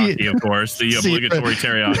teriyaki, of course, the obligatory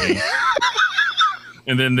teriyaki.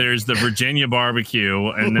 And then there's the Virginia barbecue,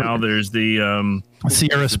 and now there's the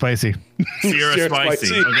Sierra spicy. Sierra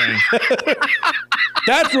spicy. Okay.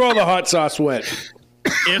 That's where all the hot sauce went.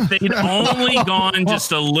 If they'd only gone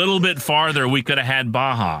just a little bit farther, we could have had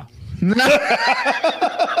Baja.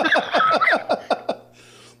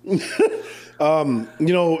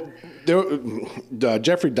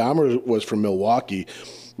 Jeffrey Dahmer was from Milwaukee.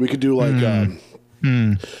 We could do like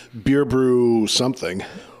beer brew something.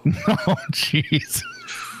 Oh, jeez.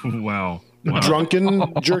 Wow.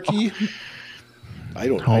 Drunken jerky. I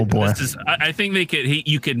don't know. Oh, boy. I think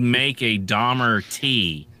you could make a Dahmer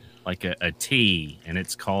tea, like a tea, and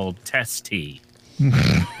it's called test tea.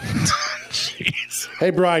 Jeez.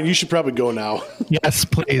 Hey, Brian, you should probably go now. Yes,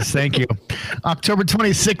 please. Thank you. October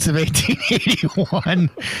 26th of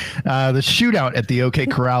 1881, the shootout at the OK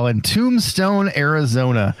Corral in Tombstone,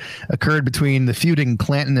 Arizona, occurred between the feuding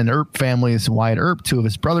Clanton and Earp families. Wyatt Earp, two of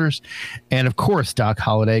his brothers, and of course Doc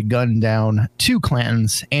Holliday, gunned down 2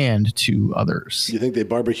 Clantons and 2 others. You think they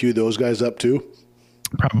barbecued those guys up too?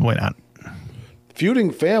 Probably not.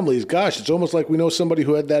 Feuding families. Gosh, it's almost like we know somebody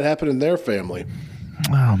who had that happen in their family.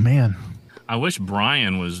 Oh, man. I wish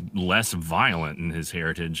Brian was less violent in his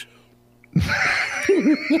heritage. Yes,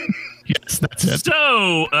 that's it.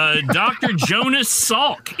 So, Dr. Jonas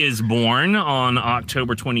Salk is born on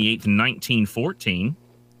October 28th, 1914.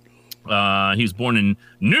 He was born in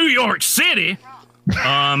New York City in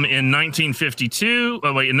 1952.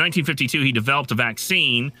 In 1952, he developed a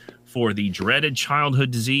vaccine for the dreaded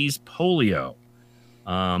childhood disease polio.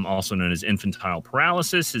 Also known as infantile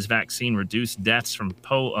paralysis. His vaccine reduced deaths from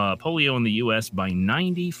polio in the U.S. by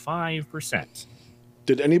 95%.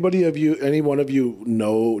 Did any one of you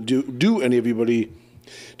know, do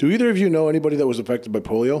either of you know anybody that was affected by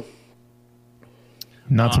polio?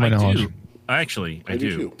 Not to my knowledge. Actually, I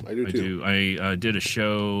do. I do too. I did a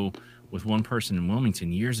show with one person in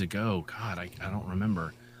Wilmington years ago. God, I don't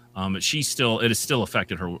remember. But it has still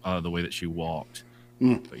affected her the way that she walked.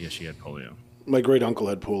 But yeah, she had polio. My great uncle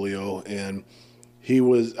had polio, and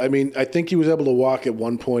I think he was able to walk at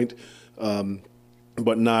one point,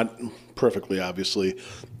 but not perfectly, obviously.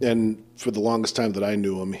 And for the longest time that I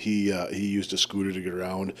knew him, he used a scooter to get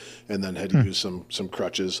around, and then had to use some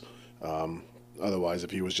crutches. Otherwise,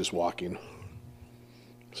 if he was just walking.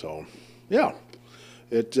 So, yeah,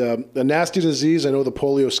 a nasty disease. I know the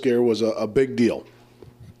polio scare was a big deal.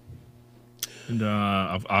 And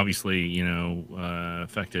obviously,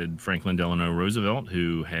 affected Franklin Delano Roosevelt,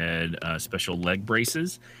 who had special leg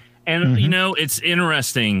braces. And, it's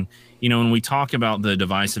interesting, when we talk about the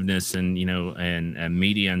divisiveness and, and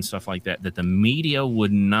media and stuff like that the media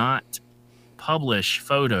would not publish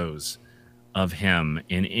photos of him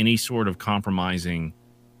in any sort of compromising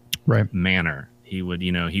manner. He would,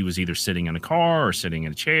 he was either sitting in a car or sitting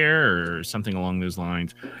in a chair or something along those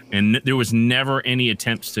lines. And there was never any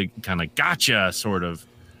attempts to kind of gotcha sort of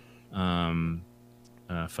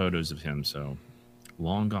photos of him. So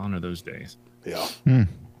long gone are those days. Yeah.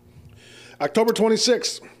 October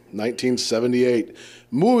 26th, 1978.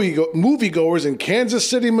 Moviegoers in Kansas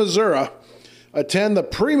City, Missouri attend the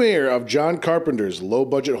premiere of John Carpenter's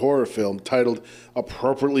low-budget horror film titled,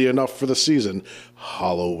 appropriately enough for the season,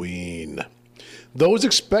 Halloween. Those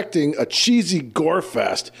expecting a cheesy gore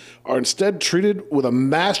fest are instead treated with a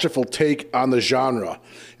masterful take on the genre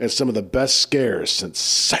and some of the best scares since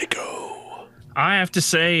Psycho. I have to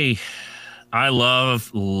say, I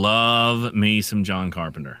love me some John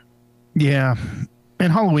Carpenter. Yeah.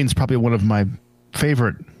 And Halloween's probably one of my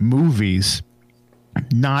favorite movies,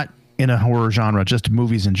 not in a horror genre, just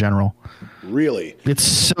movies in general. Really? It's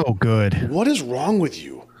so good. What is wrong with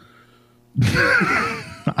you?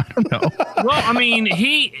 I don't know. Well, I mean,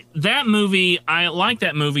 that movie, I like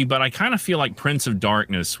that movie, but I kind of feel like Prince of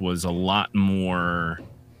Darkness was a lot more,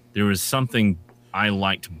 there was something I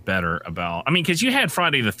liked better about, because you had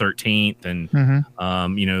Friday the 13th and,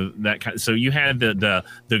 that kind of, so you had the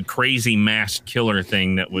crazy masked killer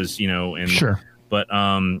thing that was, and sure. But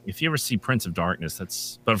if you ever see Prince of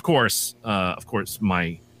Darkness, but of course,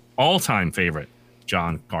 my all-time favorite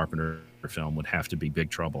John Carpenter film would have to be Big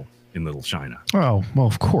Trouble in Little China. Oh, well,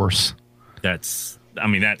 of course. That's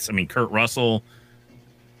Kurt Russell,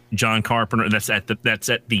 John Carpenter. That's at the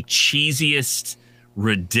cheesiest,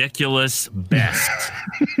 ridiculous best.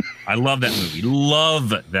 I love that movie.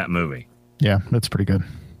 Love that movie. Yeah, that's pretty good.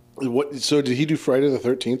 So did he do Friday the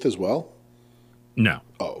 13th as well? No.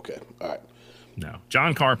 Oh, okay. All right. No.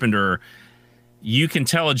 John Carpenter, you can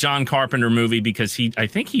tell a John Carpenter movie because I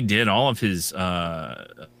think he did all of his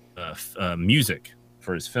music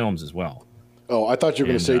for his films as well. Oh, I thought you were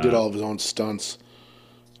going to say he did all of his own stunts.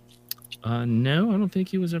 No, I don't think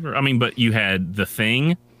he was ever. But you had The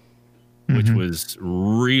Thing, which was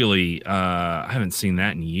really I haven't seen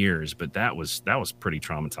that in years, but that was pretty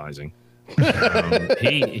traumatizing.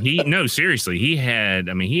 No, seriously, he had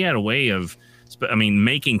a way of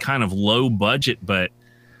making kind of low budget, but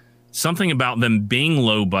something about them being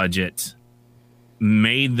low budget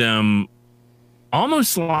made them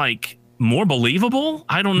almost like more believable.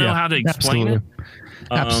 I don't know how to explain it.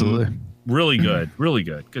 Absolutely. Really good. Really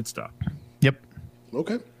good. Good stuff. Yep.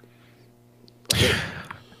 Okay.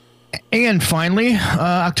 And finally,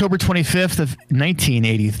 October 25th of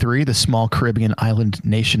 1983, the small Caribbean island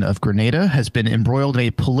nation of Grenada has been embroiled in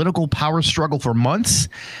a political power struggle for months.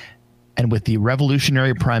 And with the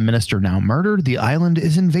revolutionary prime minister now murdered, the island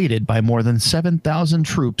is invaded by more than 7,000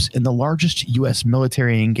 troops in the largest U.S.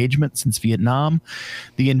 military engagement since Vietnam.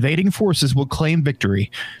 The invading forces will claim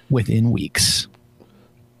victory within weeks.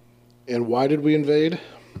 And why did we invade?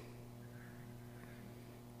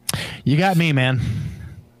 You got me, man.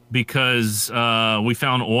 Because we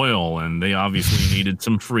found oil and they obviously needed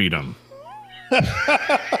some freedom.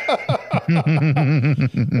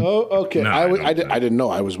 Oh, okay. No, I didn't know.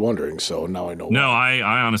 I was wondering, so now I know. No, I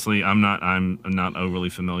honestly, I'm not overly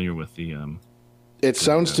familiar with the. It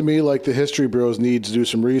sounds to me like the History Bros need to do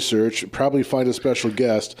some research, probably find a special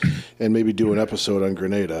guest, and maybe do an episode on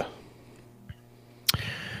Grenada.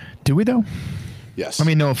 Do we, though? Yes.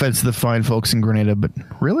 No offense to the fine folks in Grenada, but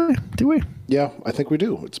really? Do we? Yeah, I think we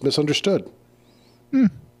do. It's misunderstood.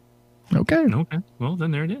 Okay. Okay. Well,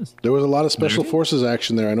 then there it is. There was a lot of special forces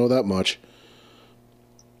action there. I know that much.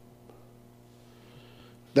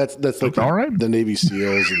 That's like all right. The Navy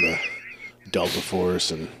SEALs and the Delta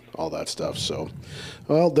Force and all that stuff. So,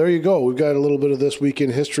 well, there you go. We've got a little bit of this week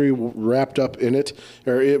in history wrapped up in it,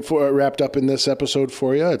 wrapped up in this episode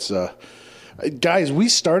for you. It's guys, we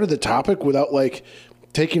started the topic without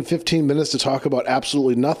taking 15 minutes to talk about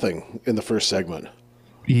absolutely nothing in the first segment.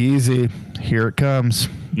 Easy. Here it comes.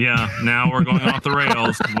 Yeah, now we're going off the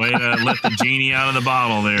rails. Way to let the genie out of the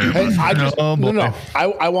bottle there. Hey, No.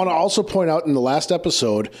 I want to also point out in the last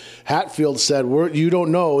episode, Hatfield said, you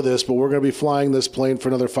don't know this, but we're going to be flying this plane for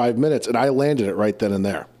another 5 minutes. And I landed it right then and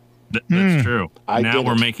there. That's true. Now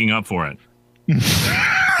we're it. making up for it.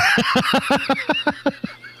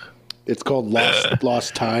 It's called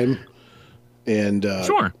Lost Time. And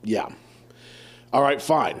sure. Yeah. All right,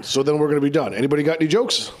 fine. So then we're going to be done. Anybody got any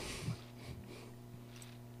jokes?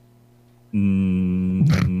 No.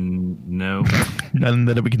 None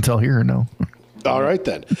that we can tell here, no. All right,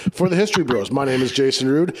 then. For the History Bros, my name is Jason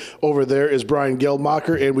Rude. Over there is Brian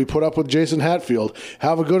Geldmacher, and we put up with Jason Hatfield.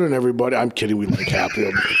 Have a good one, everybody. I'm kidding. We like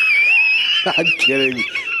Hatfield. I'm kidding.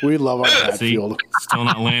 We love our Hatfield. Still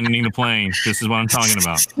not landing the plane. This is what I'm talking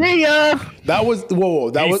about. See ya. That was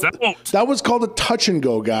that was called a touch and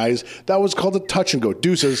go, guys. That was called a touch and go.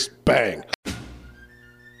 Deuces, bang.